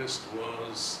youngest,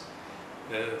 was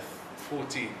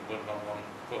 14 when my mom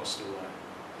passed away.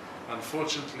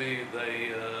 Unfortunately,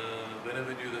 they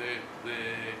never knew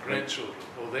their grandchildren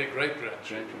or their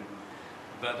great-grandchildren.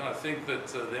 But I think that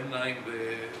them knowing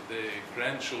their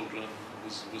grandchildren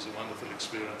was a wonderful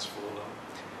experience for them.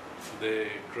 For their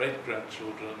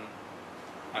great-grandchildren,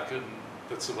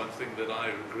 that's the one thing that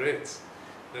I regret,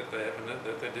 that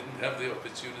they didn't have the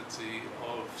opportunity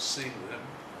of seeing them.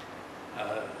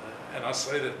 And I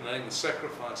say that knowing the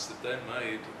sacrifice that they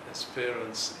made as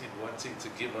parents in wanting to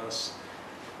give us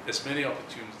as many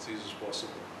opportunities as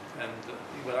possible. And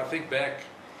when I think back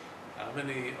how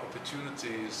many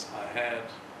opportunities I had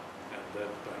and that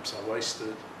perhaps I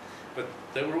wasted, but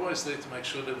they were always there to make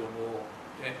sure there were more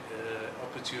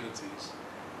opportunities.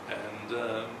 And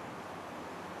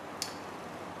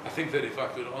I think that if I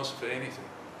could ask for anything,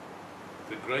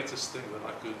 the greatest thing that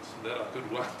I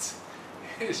could want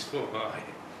is for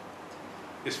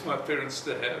my parents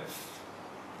to have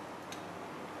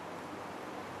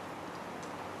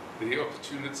the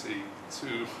opportunity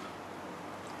to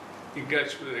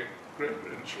engage with their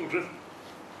grandchildren.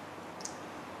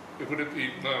 It would have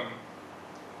been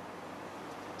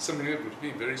something that would have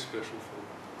been very special for them.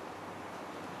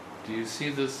 Do you see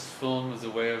this film as a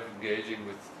way of engaging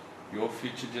with your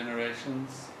future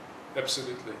generations?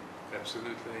 Absolutely,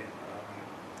 absolutely.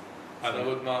 I know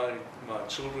what my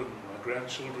children, my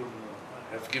grandchildren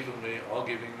have given me, are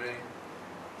giving me,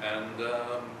 and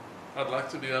I'd like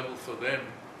to be able for them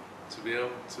to be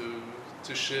able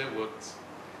to share what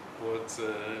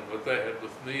they had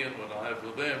with me and what I have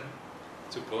with them,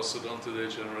 to pass it on to their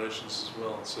generations as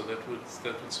well. So that would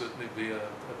certainly be a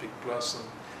big plus, and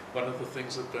one of the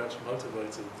things that perhaps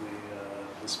motivated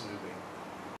this movie.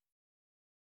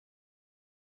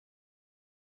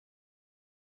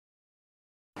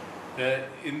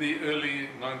 In the early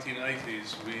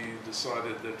 1980s, we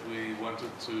decided that we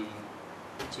wanted to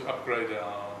upgrade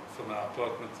from our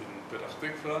apartment in Petah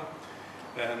Tikva,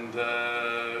 and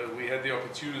we had the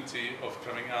opportunity of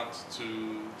coming out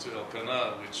to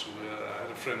Elkanah, which I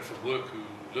had a friend from work who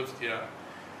lived here,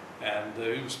 and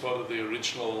he was part of the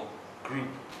original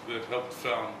group that helped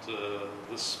found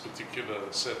this particular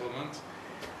settlement.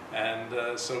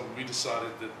 And so we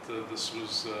decided that this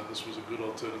was a good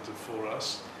alternative for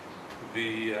us.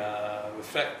 The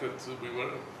fact that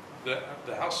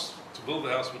the house, to build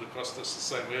the house would have cost us the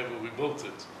same wherever we built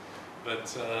it, but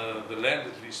the land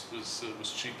at least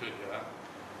was cheaper here,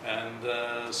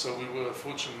 and so we were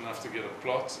fortunate enough to get a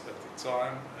plot at the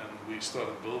time, and we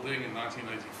started building in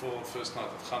 1984. First night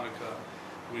of Hanukkah,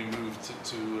 we moved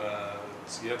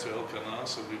here to Elkanah,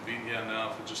 so we've been here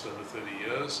now for just over 30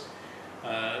 years.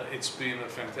 It's been a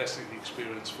fantastic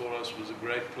experience for us. It was a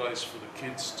great place for the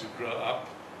kids to grow up,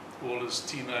 all as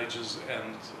teenagers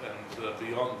and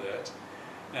beyond that.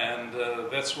 And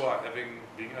that's why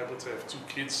being able to have two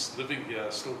kids living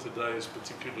here still today is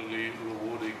particularly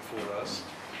rewarding for us.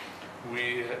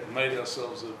 We made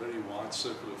ourselves a very wide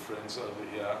circle of friends over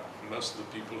here. Most of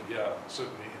the people here,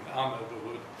 certainly in our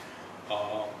neighborhood,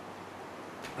 are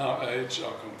our age,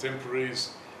 our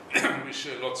contemporaries. We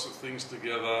share lots of things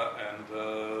together, and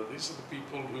these are the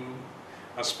people who,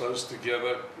 I suppose,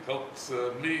 together helped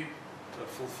me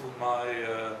fulfill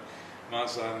my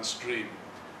Zionist dream.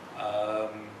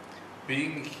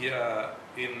 Being here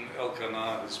in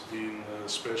Elkanah has been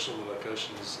special. The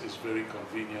location is very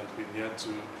convenient.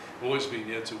 We've always been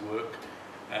here to work,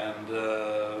 and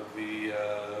the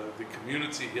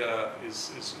community here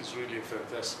is really a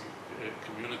fantastic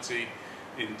community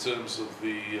in terms of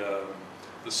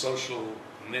the social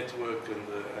network and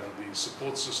the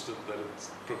support system that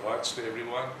it provides to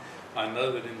everyone. I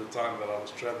know that in the time that I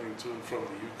was traveling to and from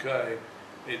the UK,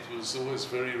 it was always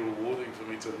very rewarding for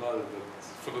me to know that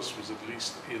Phyllis was at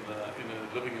least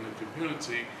living in a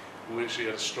community where she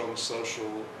had a strong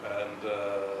social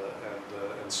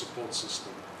and support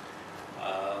system.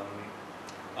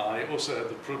 I also had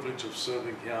the privilege of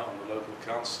serving here on the local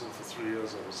council for 3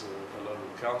 years. I was a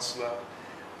local councillor.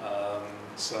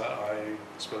 So I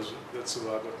suppose that's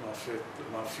where I got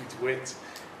my feet wet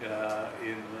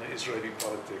in Israeli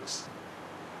politics.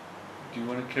 Do you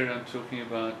want to carry on talking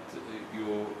about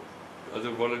your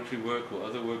other voluntary work or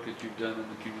other work that you've done in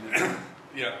the community?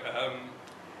 Yeah,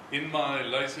 in my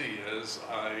later years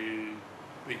I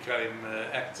became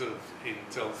active in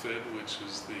Telfed, which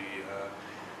is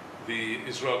the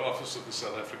Israel office of the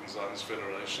South African Zionist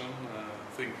Federation. I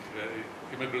think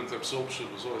immigrant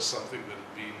absorption was always something that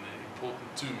had been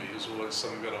important to me. It was always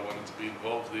something that I wanted to be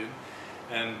involved in.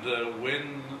 And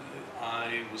when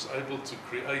I was able to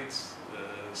create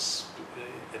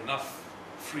enough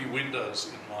free windows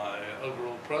in my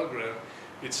overall program,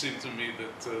 it seemed to me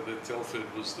that Telfed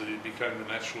became the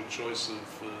natural choice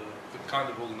of the kind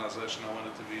of organisation I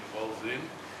wanted to be involved in.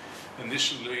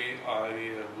 Initially,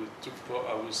 I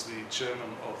was the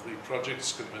chairman of the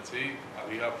projects committee,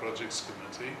 Aliyah Projects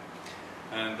Committee,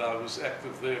 and I was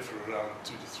active there for around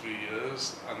 2 to 3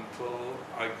 years until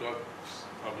I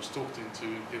was talked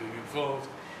into getting involved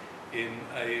in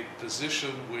a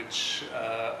position which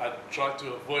I tried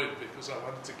to avoid because I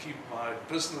wanted to keep my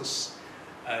business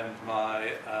and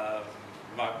my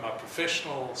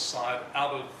professional side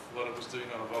out of what I was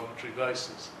doing on a voluntary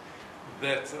basis.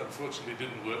 That unfortunately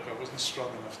didn't work. I wasn't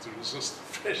strong enough to resist the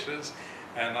pressures,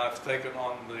 and I've taken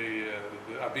on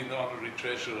I've been the honorary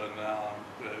treasurer now,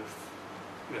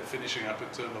 finishing up a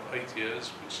term of 8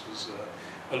 years, which is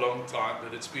a long time,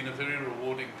 but it's been a very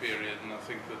rewarding period, and I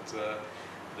think that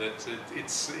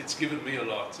it's given me a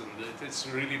lot, and it's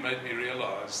really made me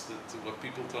realize that what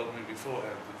people told me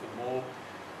beforehand, that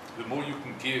the more you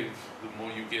can give, the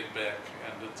more you get back,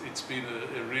 and it's been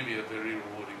really a very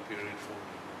rewarding period for me.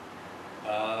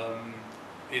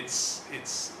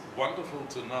 It's wonderful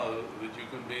to know that you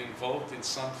can be involved in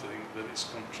something that is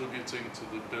contributing to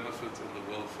the benefit and the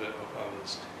welfare of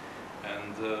others,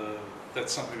 and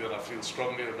that's something that I feel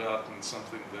strongly about, and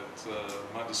something that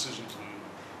my decision to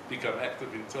become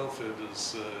active in Telfed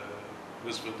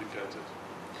was vindicated.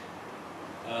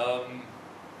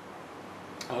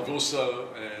 I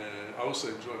also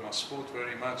enjoy my sport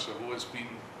very much. I've always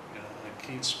been a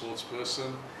keen sports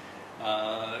person.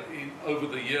 Over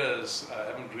the years, I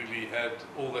haven't really had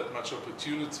all that much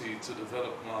opportunity to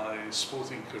develop my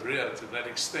sporting career to that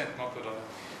extent. Not that I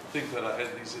think that I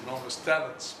had these enormous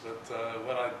talents, but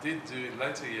what I did do in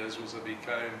later years was I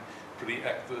became pretty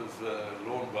active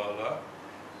lawn bowler,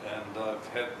 and I've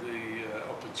had the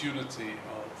opportunity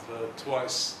of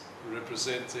twice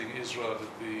representing Israel at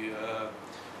the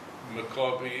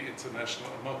Maccabi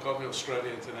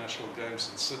Australia International Games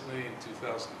in Sydney in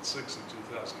 2006 and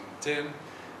 2010.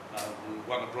 We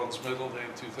won a bronze medal there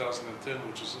in 2010,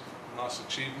 which was a nice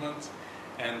achievement.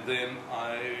 And then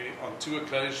on 2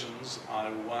 occasions, I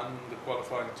won the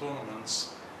qualifying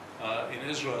tournaments in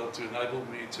Israel to enable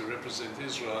me to represent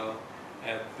Israel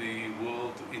at the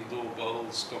World Indoor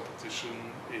Bowls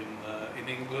competition in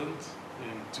England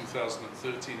in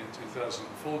 2013 and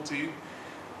 2014.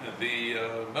 The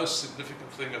most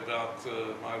significant thing about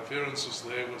my appearances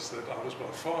there was that I was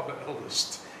by far the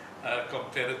eldest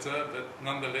competitor, but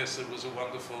nonetheless it was a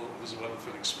wonderful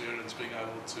experience being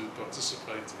able to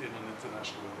participate in an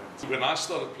international event. When I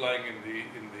started playing in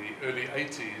the early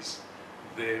 80s,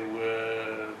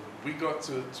 we got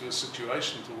to a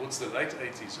situation towards the late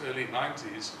 80s, early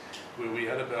 90s, where we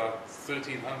had about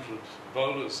 1,300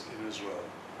 bowlers in Israel.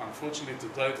 Unfortunately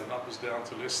today the number's down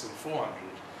to less than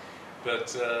 400.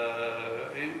 But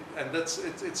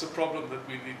it's a problem that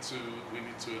we need to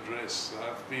address.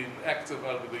 I've been active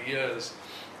over the years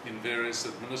in various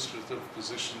administrative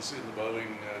positions in the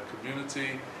bowling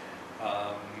community.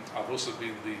 I've also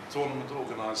been the tournament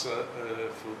organizer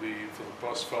for the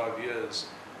past 5 years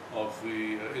of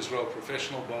the Israel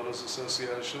Professional Bowlers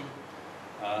Association,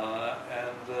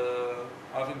 and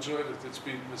I've enjoyed it.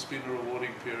 It's been a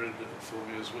rewarding period for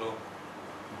me as well.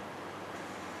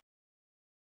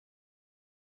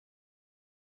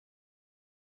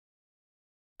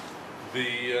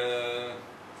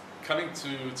 Coming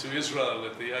to Israel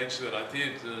at the age that I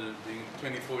did, being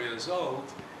 24 years old,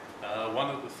 one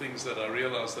of the things that I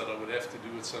realized that I would have to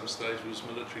do at some stage was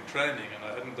military training, and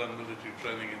I hadn't done military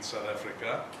training in South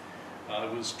Africa. I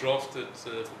was drafted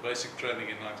for basic training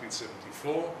in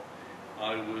 1974.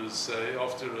 I was,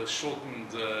 after a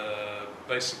shortened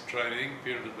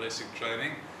period of basic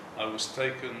training, I was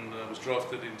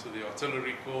drafted into the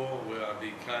artillery corps, where I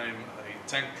became a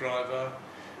tank driver.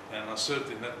 and I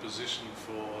served in that position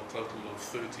for a total of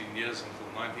 13 years until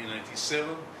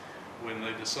 1987, when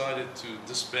they decided to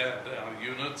disband our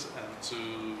unit and to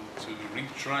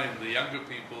retrain the younger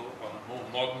people on a more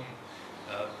modern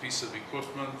piece of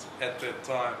equipment. At that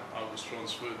time, I was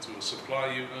transferred to a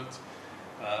supply unit,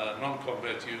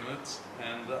 non-combat unit,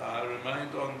 and I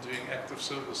remained on doing active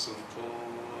service until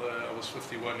I was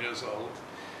 51 years old,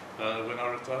 when I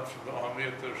retired from the army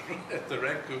at the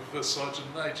rank of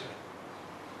Sergeant Major.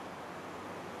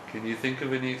 Can you think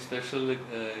of any special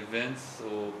events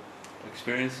or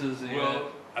experiences?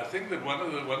 Well, I think that one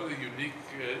of the unique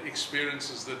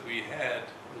experiences that we had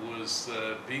was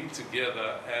being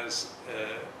together as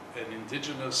an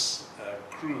indigenous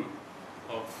crew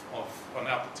on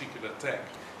our particular tank.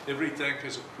 Every tank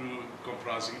has a crew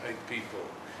comprising 8 people.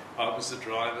 I was the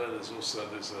driver. There's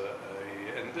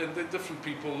different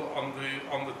people on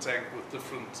the tank with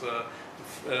different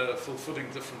fulfilling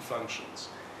different functions.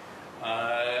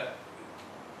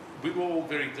 We were all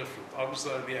very different. I was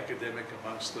the only academic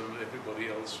amongst them. Everybody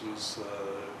else was,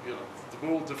 they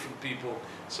were all different people.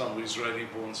 Some were Israeli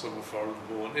born, some were foreign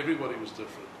born. Everybody was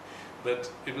different.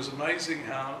 But it was amazing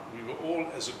how we were all,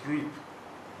 as a group,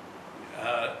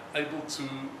 able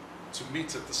to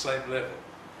meet at the same level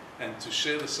and to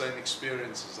share the same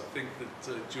experiences. I think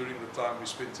that during the time we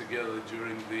spent together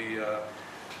during the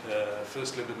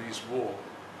First Lebanese War,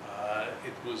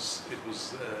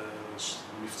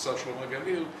 Miftzah Shlomo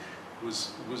Galil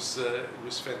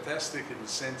was fantastic in the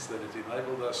sense that it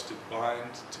enabled us to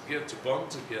bond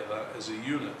together as a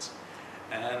unit.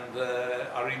 And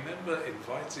I remember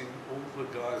inviting all the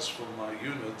guys from my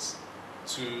unit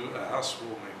to a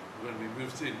housewarming when we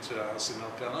moved into a house in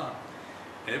Elkanah.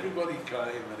 Everybody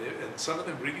came, and some of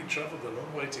them really travelled a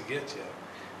long way to get here.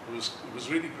 It was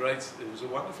really great. It was a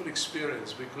wonderful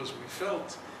experience because we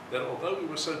felt that although we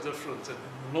were so different in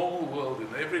the normal world, in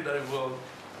the everyday world,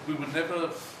 we would never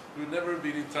have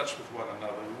been in touch with one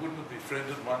another. We wouldn't have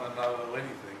befriended one another or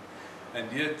anything.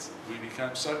 And yet we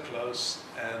became so close,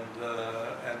 and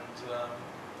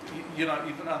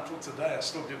even until today, I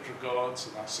still give regards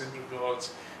and I send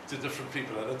regards to different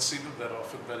people. I don't see them that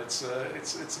often, but it's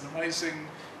an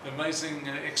amazing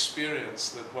experience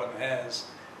that one has.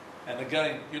 And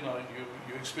again, you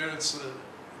experience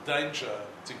danger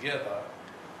together.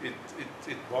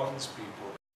 It bonds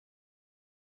people.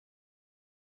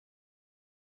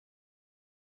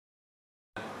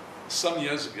 Some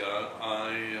years ago,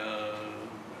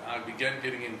 I began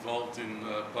getting involved in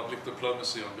public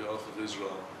diplomacy on behalf of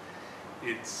Israel.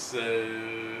 It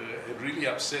really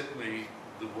upset me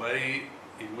the way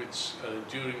in which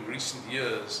during recent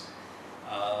years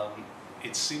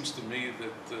it seems to me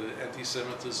that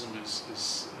anti-Semitism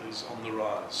is on the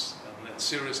rise, and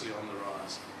seriously on the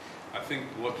rise. I think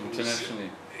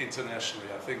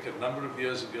internationally, I think a number of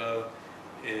years ago,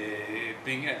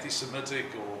 being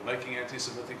anti-Semitic or making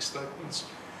anti-Semitic statements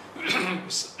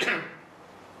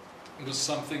was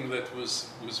something that was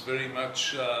very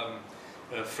much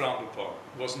frowned upon.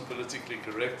 It wasn't politically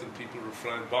correct, and people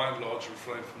by and large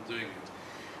refrained from doing it.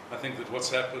 I think that what's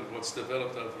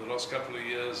developed over the last couple of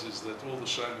years is that all the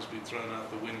shame has been thrown out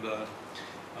the window.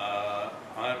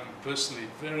 I'm personally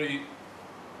very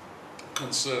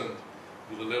concerned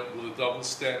with the double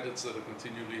standards that are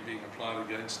continually being applied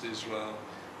against Israel,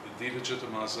 the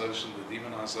delegitimization, the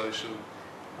demonization.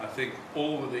 I think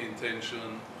all with the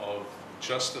intention of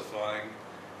justifying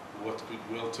what could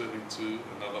well turn into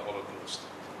another Holocaust.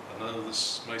 I know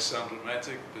this may sound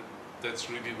dramatic, but that's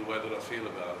really the way that I feel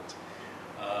about it.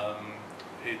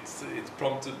 It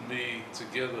prompted me,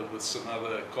 together with some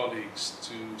other colleagues,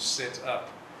 to set up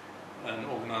an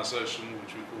organization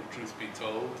which we call Truth Be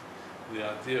Told. The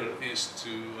idea is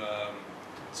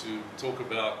to talk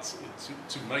about,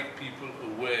 to make people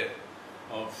aware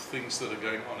of things that are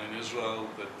going on in Israel,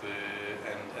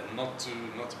 and not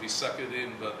to be suckered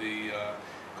in by the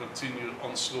continued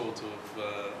onslaught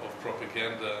of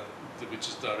propaganda which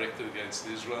is directed against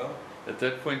Israel. At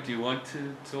that point, do you want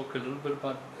to talk a little bit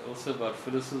about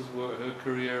Phyllis's work, her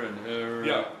career and her...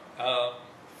 Yeah.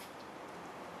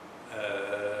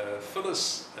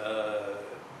 Phyllis,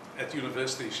 at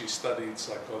university, she studied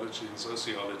psychology and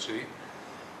sociology.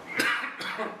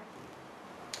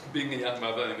 Being a young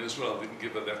mother in Israel didn't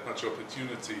give her that much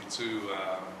opportunity to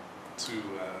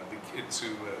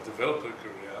develop her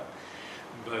career.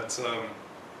 But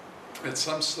at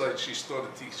some stage, she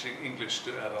started teaching English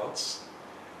to adults.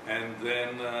 And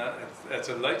then at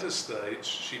a later stage,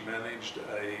 she managed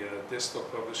a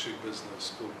desktop publishing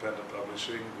business called Panda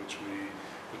Publishing, which we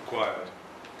acquired.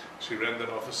 She ran that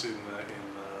office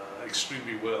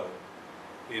extremely well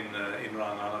in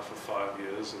Ra'anana for 5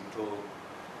 years, until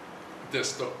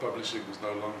desktop publishing was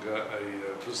no longer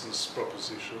a business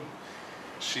proposition.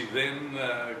 She then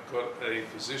got a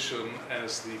position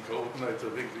as the coordinator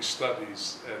of English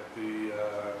studies at the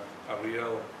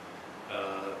Ariel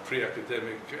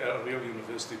Ariel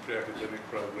University pre-academic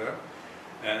program,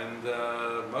 and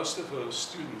most of her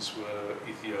students were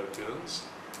Ethiopians.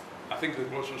 I think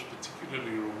that what was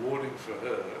particularly rewarding for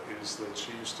her is that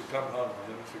she used to come home, I'll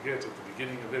never forget, at the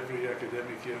beginning of every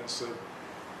academic year and said,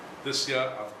 this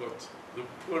year I've got the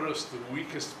poorest, the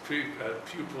weakest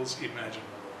pupils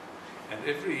imaginable. And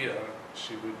every year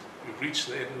she would reach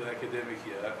the end of the academic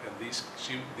year and these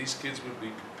kids would be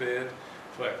prepared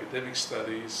for academic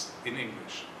studies in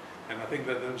English. And I think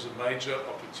that there was a major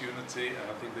opportunity, and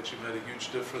I think that she made a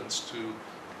huge difference to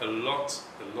a lot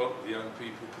of young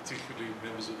people, particularly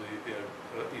members of the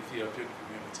Ethiopian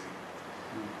community.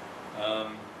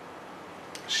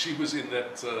 She was in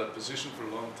that position for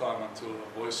a long time until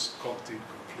her voice conked in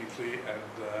completely,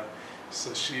 and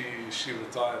so she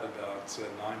retired about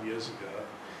 9 years ago.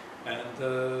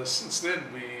 And since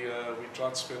then we try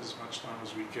to spend as much time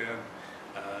as we can,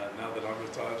 now that I'm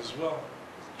retired as well,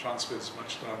 try and spend as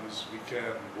much time as we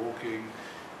can walking,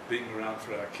 being around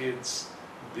for our kids,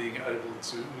 being able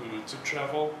to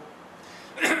travel.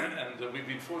 And we've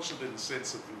been fortunate in the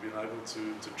sense that we've been able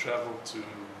to travel to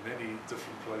many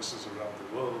different places around the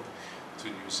world, to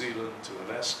New Zealand, to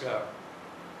Alaska,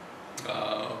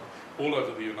 all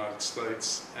over the United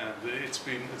States, and it's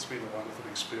been a wonderful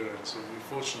experience. And we're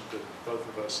fortunate that both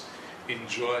of us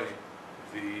enjoy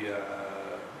the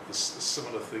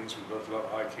similar things. We both love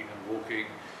hiking and walking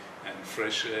and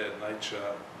fresh air,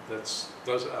 nature.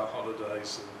 Those are our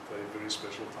holidays, and they're very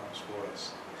special times for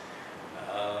us.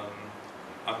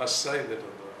 I must say that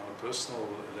on a personal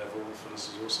level, Phyllis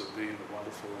has also been a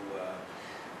wonderful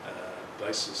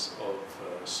basis of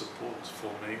support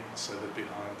for me, so that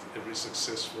behind every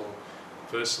successful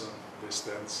person there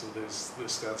stands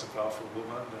a powerful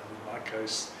woman, and in my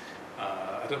case,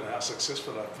 I don't know how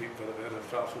successful I've been, but I've had a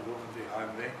powerful woman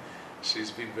behind me.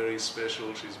 She's been very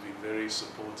special, she's been very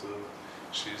supportive,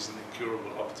 she's an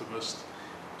incurable optimist.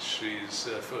 She's,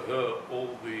 for her,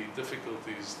 all the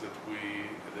difficulties that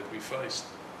we faced,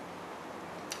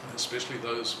 especially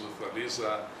those with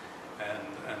Aliza,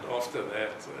 and after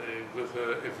that, with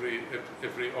her,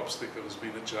 every obstacle has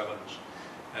been a challenge.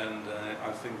 And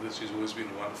I think that she's always been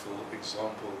a wonderful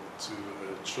example to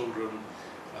her children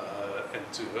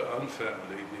and to her own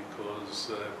family,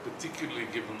 because particularly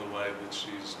given the way that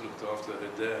she's looked after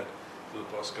her dad for the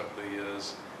past couple of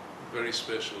years, very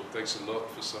special. It takes a lot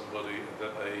for somebody at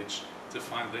that age to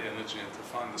find the energy and to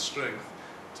find the strength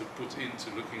to put into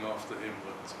looking after him,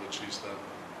 what she's done.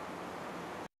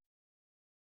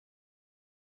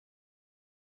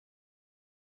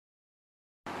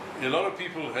 A lot of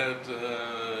people had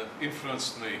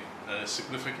influenced me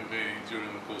significantly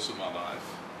during the course of my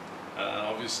life.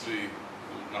 Obviously,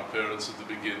 my parents at the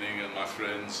beginning, and my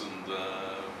friends, and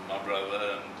my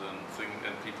brother,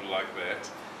 and people like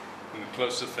that, and a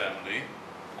closer family.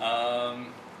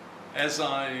 As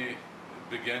I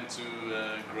began to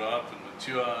grow up and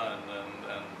mature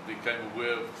and became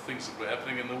aware of things that were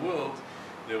happening in the world,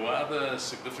 there were other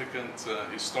significant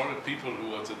historic people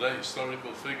who are today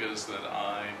historical figures that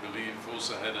I believe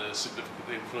also had a significant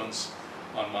influence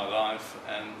on my life,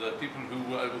 and people who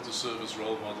were able to serve as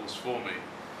role models for me.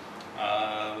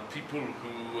 People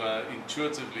who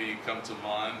intuitively come to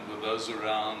mind were those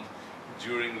around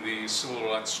during the civil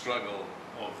rights struggle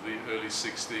of the early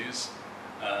 60s,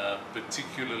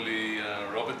 particularly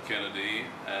Robert Kennedy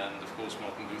and of course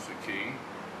Martin Luther King.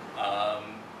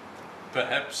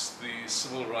 Perhaps the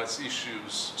civil rights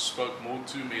issues spoke more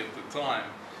to me at the time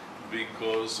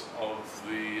because of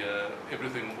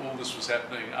everything, all this was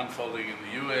happening, unfolding in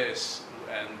the US,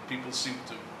 and people seemed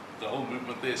to, the whole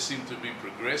movement there seemed to be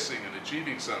progressing and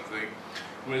achieving something,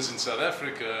 whereas in South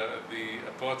Africa the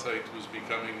apartheid was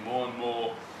becoming more and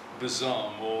more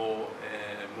bizarre, more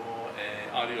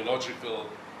ideological,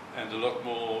 and a lot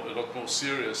more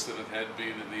serious than it had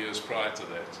been in the years prior to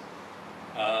that.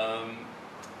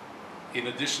 In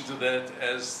addition to that,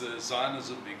 as the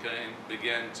Zionism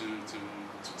began to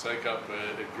take up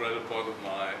a greater part of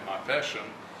my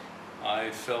passion,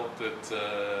 I felt that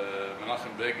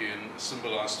Menachem Begin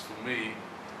symbolized for me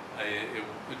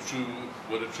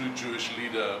what a true Jewish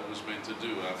leader was meant to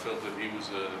do. I felt that he was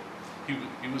a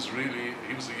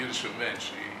Yiddish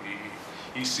Mensch.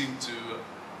 He seemed to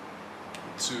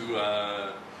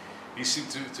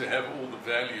have all the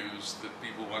values that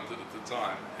people wanted at the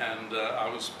time, and I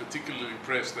was particularly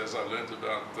impressed as I learned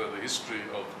about the history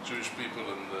of Jewish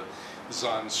people and the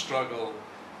Zionist struggle,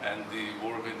 and the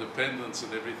War of Independence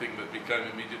and everything that became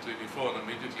immediately before and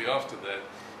immediately after that,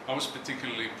 I was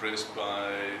particularly impressed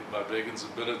by Begin's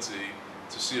ability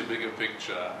to see a bigger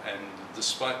picture. And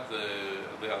despite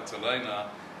the Altalena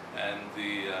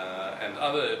and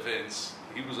other events,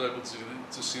 he was able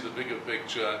to see the bigger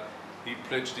picture. He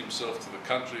pledged himself to the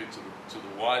country, to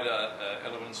the wider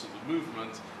elements of the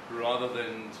movement, rather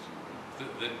than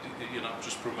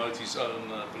just promote his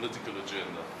own political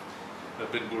agenda.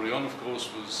 Ben Gurion, of course,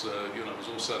 was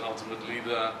also an ultimate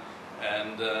leader,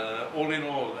 and all in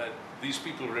all, these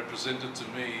people represented to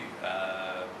me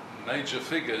major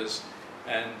figures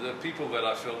and people that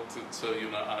I felt that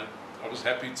I was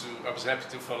happy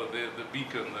to follow the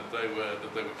beacon that they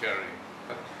were carrying.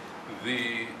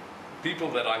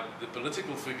 The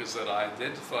political figures that I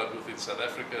identified with in South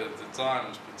Africa at the time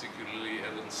was particularly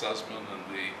Ellen Suzman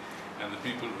and the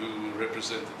people who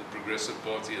represented the Progressive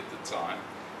Party at the time.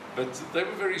 But they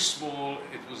were very small.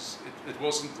 It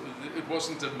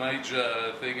wasn't a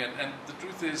major thing. And the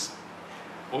truth is,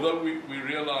 although we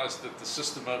realized that the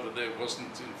system over there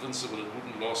wasn't invincible, it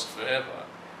wouldn't last forever,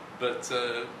 but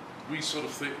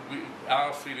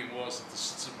our feeling was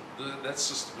that that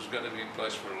system was going to be in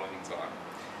place for a long time.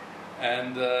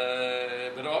 And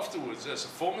but afterwards, as a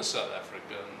former South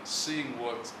African, seeing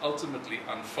what ultimately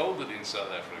unfolded in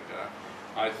South Africa,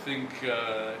 I think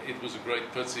it was a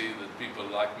great pity that people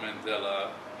like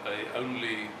Mandela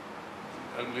only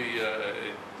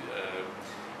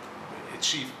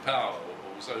achieved power,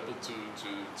 or was able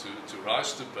to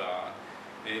rise to power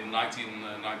in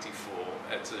 1994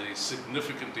 at a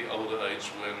significantly older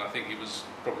age, when I think he was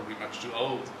probably much too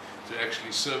old to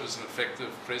actually serve as an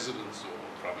effective president or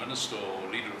prime minister or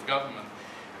leader of government.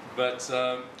 But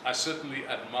I certainly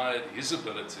admired his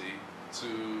ability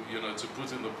to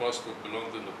put in the past what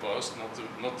belonged in the past, not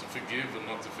to forgive and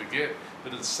not to forget,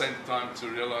 but at the same time to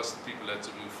realize that people had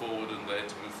to move forward and they had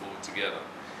to move forward together.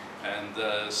 And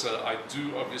so I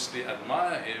do obviously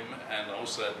admire him, and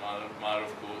also admire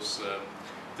of course,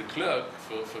 de Klerk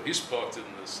for his part in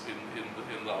this,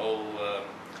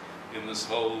 in this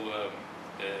whole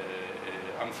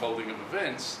unfolding of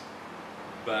events.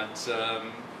 But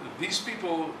these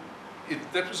people,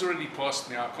 that was already past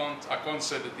me. I can't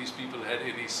say that these people had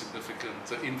any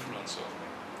significant influence on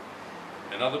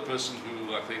me. Another person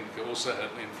who I think also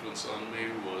had an influence on me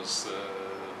was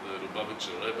the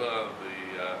Lubavitcher Rebbe,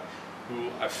 who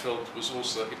I felt was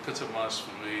also epitomized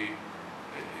for me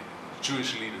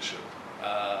Jewish leadership.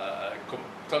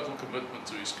 Total commitment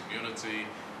to his community,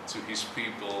 to his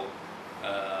people,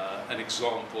 an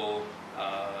example.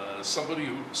 Somebody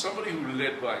who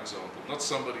led by example, not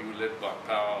somebody who led by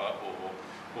power,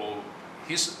 or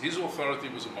his authority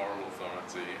was a moral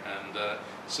authority, and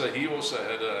so he also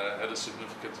had a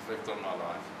significant effect on my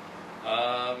life.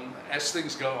 As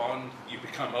things go on, you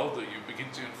become older, you begin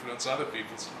to influence other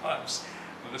people's lives.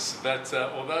 But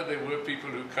although there were people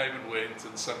who came and went,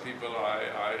 and some people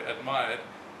I admired,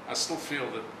 I still feel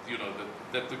that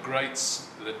that the greats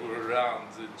that were around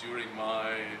during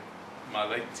my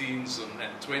late teens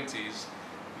and 20s,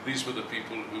 these were the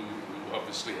people who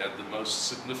obviously had the most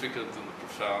significant and the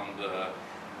profound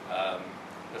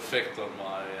effect on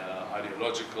my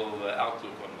ideological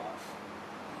outlook on life.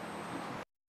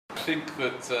 I think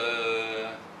that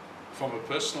from a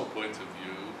personal point of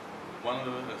view, one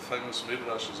of the famous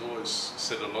midrash has always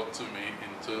said a lot to me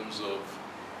in terms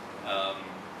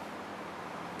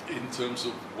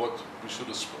of what we should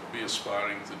be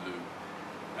aspiring to do.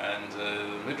 And the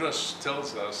Midrash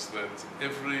tells us that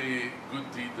every good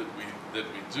deed that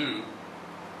we do,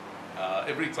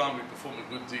 every time we perform a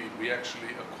good deed, we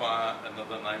actually acquire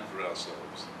another name for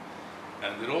ourselves.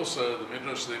 And it also, the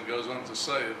Midrash then goes on to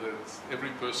say that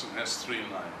every person has three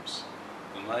names.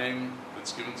 The name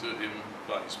that's given to him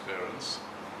by his parents,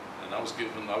 and I was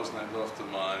named after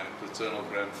my paternal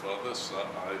grandfather, so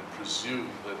I presume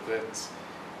that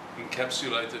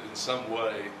encapsulated in some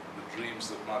way the dreams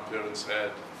that my parents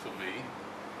had for me.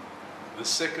 The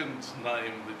second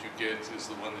name that you get is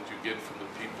the one that you get from the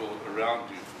people around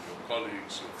you, from your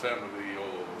colleagues, your family,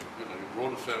 or your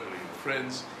broader family and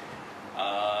friends.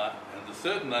 And the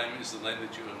third name is the name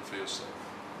that you earn for yourself.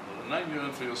 And the name you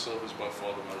earn for yourself is by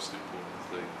far the most important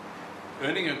thing.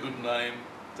 Earning a good name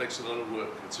takes a lot of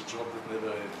work. It's a job that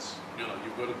never ends.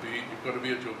 You've got to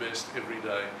be at your best every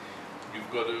day.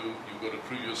 You've got to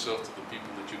prove yourself to the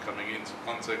people that you're coming into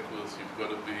contact with.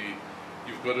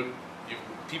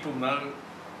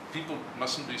 People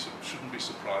shouldn't be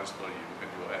surprised by you and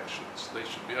your actions. They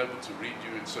should be able to read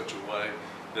you in such a way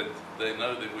that they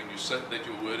know that when you say that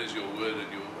your word is your word,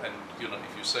 and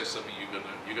if you say something, you're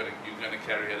gonna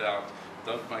carry it out.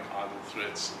 Don't make idle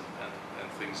threats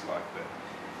and things like that.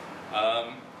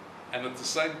 And at the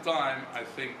same time, I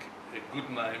think a good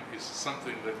name is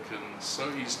something that can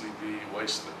so easily be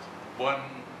wasted.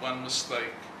 One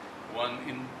mistake,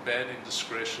 bad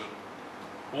indiscretion,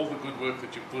 all the good work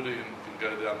that you put in can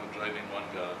go down the drain in one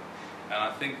go. And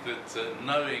I think that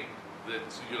knowing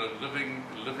that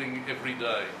living every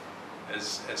day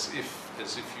as if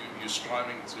you're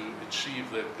striving to achieve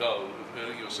that goal of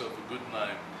earning yourself a good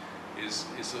name is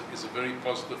a very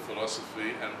positive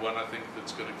philosophy, and one I think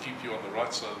that's going to keep you on the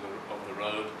right side of the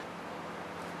road.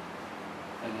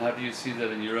 And how do you see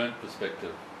that in your own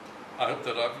perspective? I hope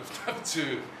that I've lived up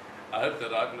to. I hope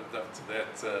that I've lived up to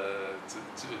that,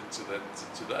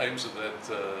 to the aims of that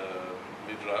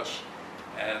midrash,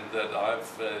 and that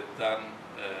I've done.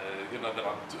 That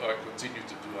I continue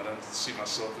to do. I don't see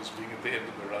myself as being at the end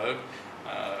of the road.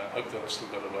 I hope that I've still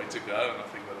got a way to go, and I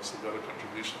think that I've still got a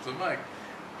contribution to make.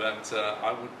 But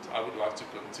I would like to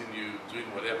continue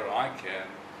doing whatever I can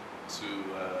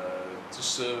to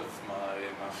serve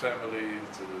my family,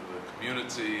 to the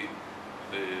community,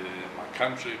 my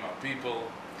country, my people,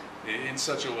 in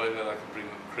such a way that I can bring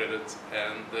them credit,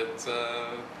 and that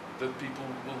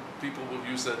people will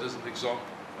use that as an example.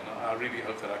 And I really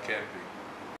hope that I can be.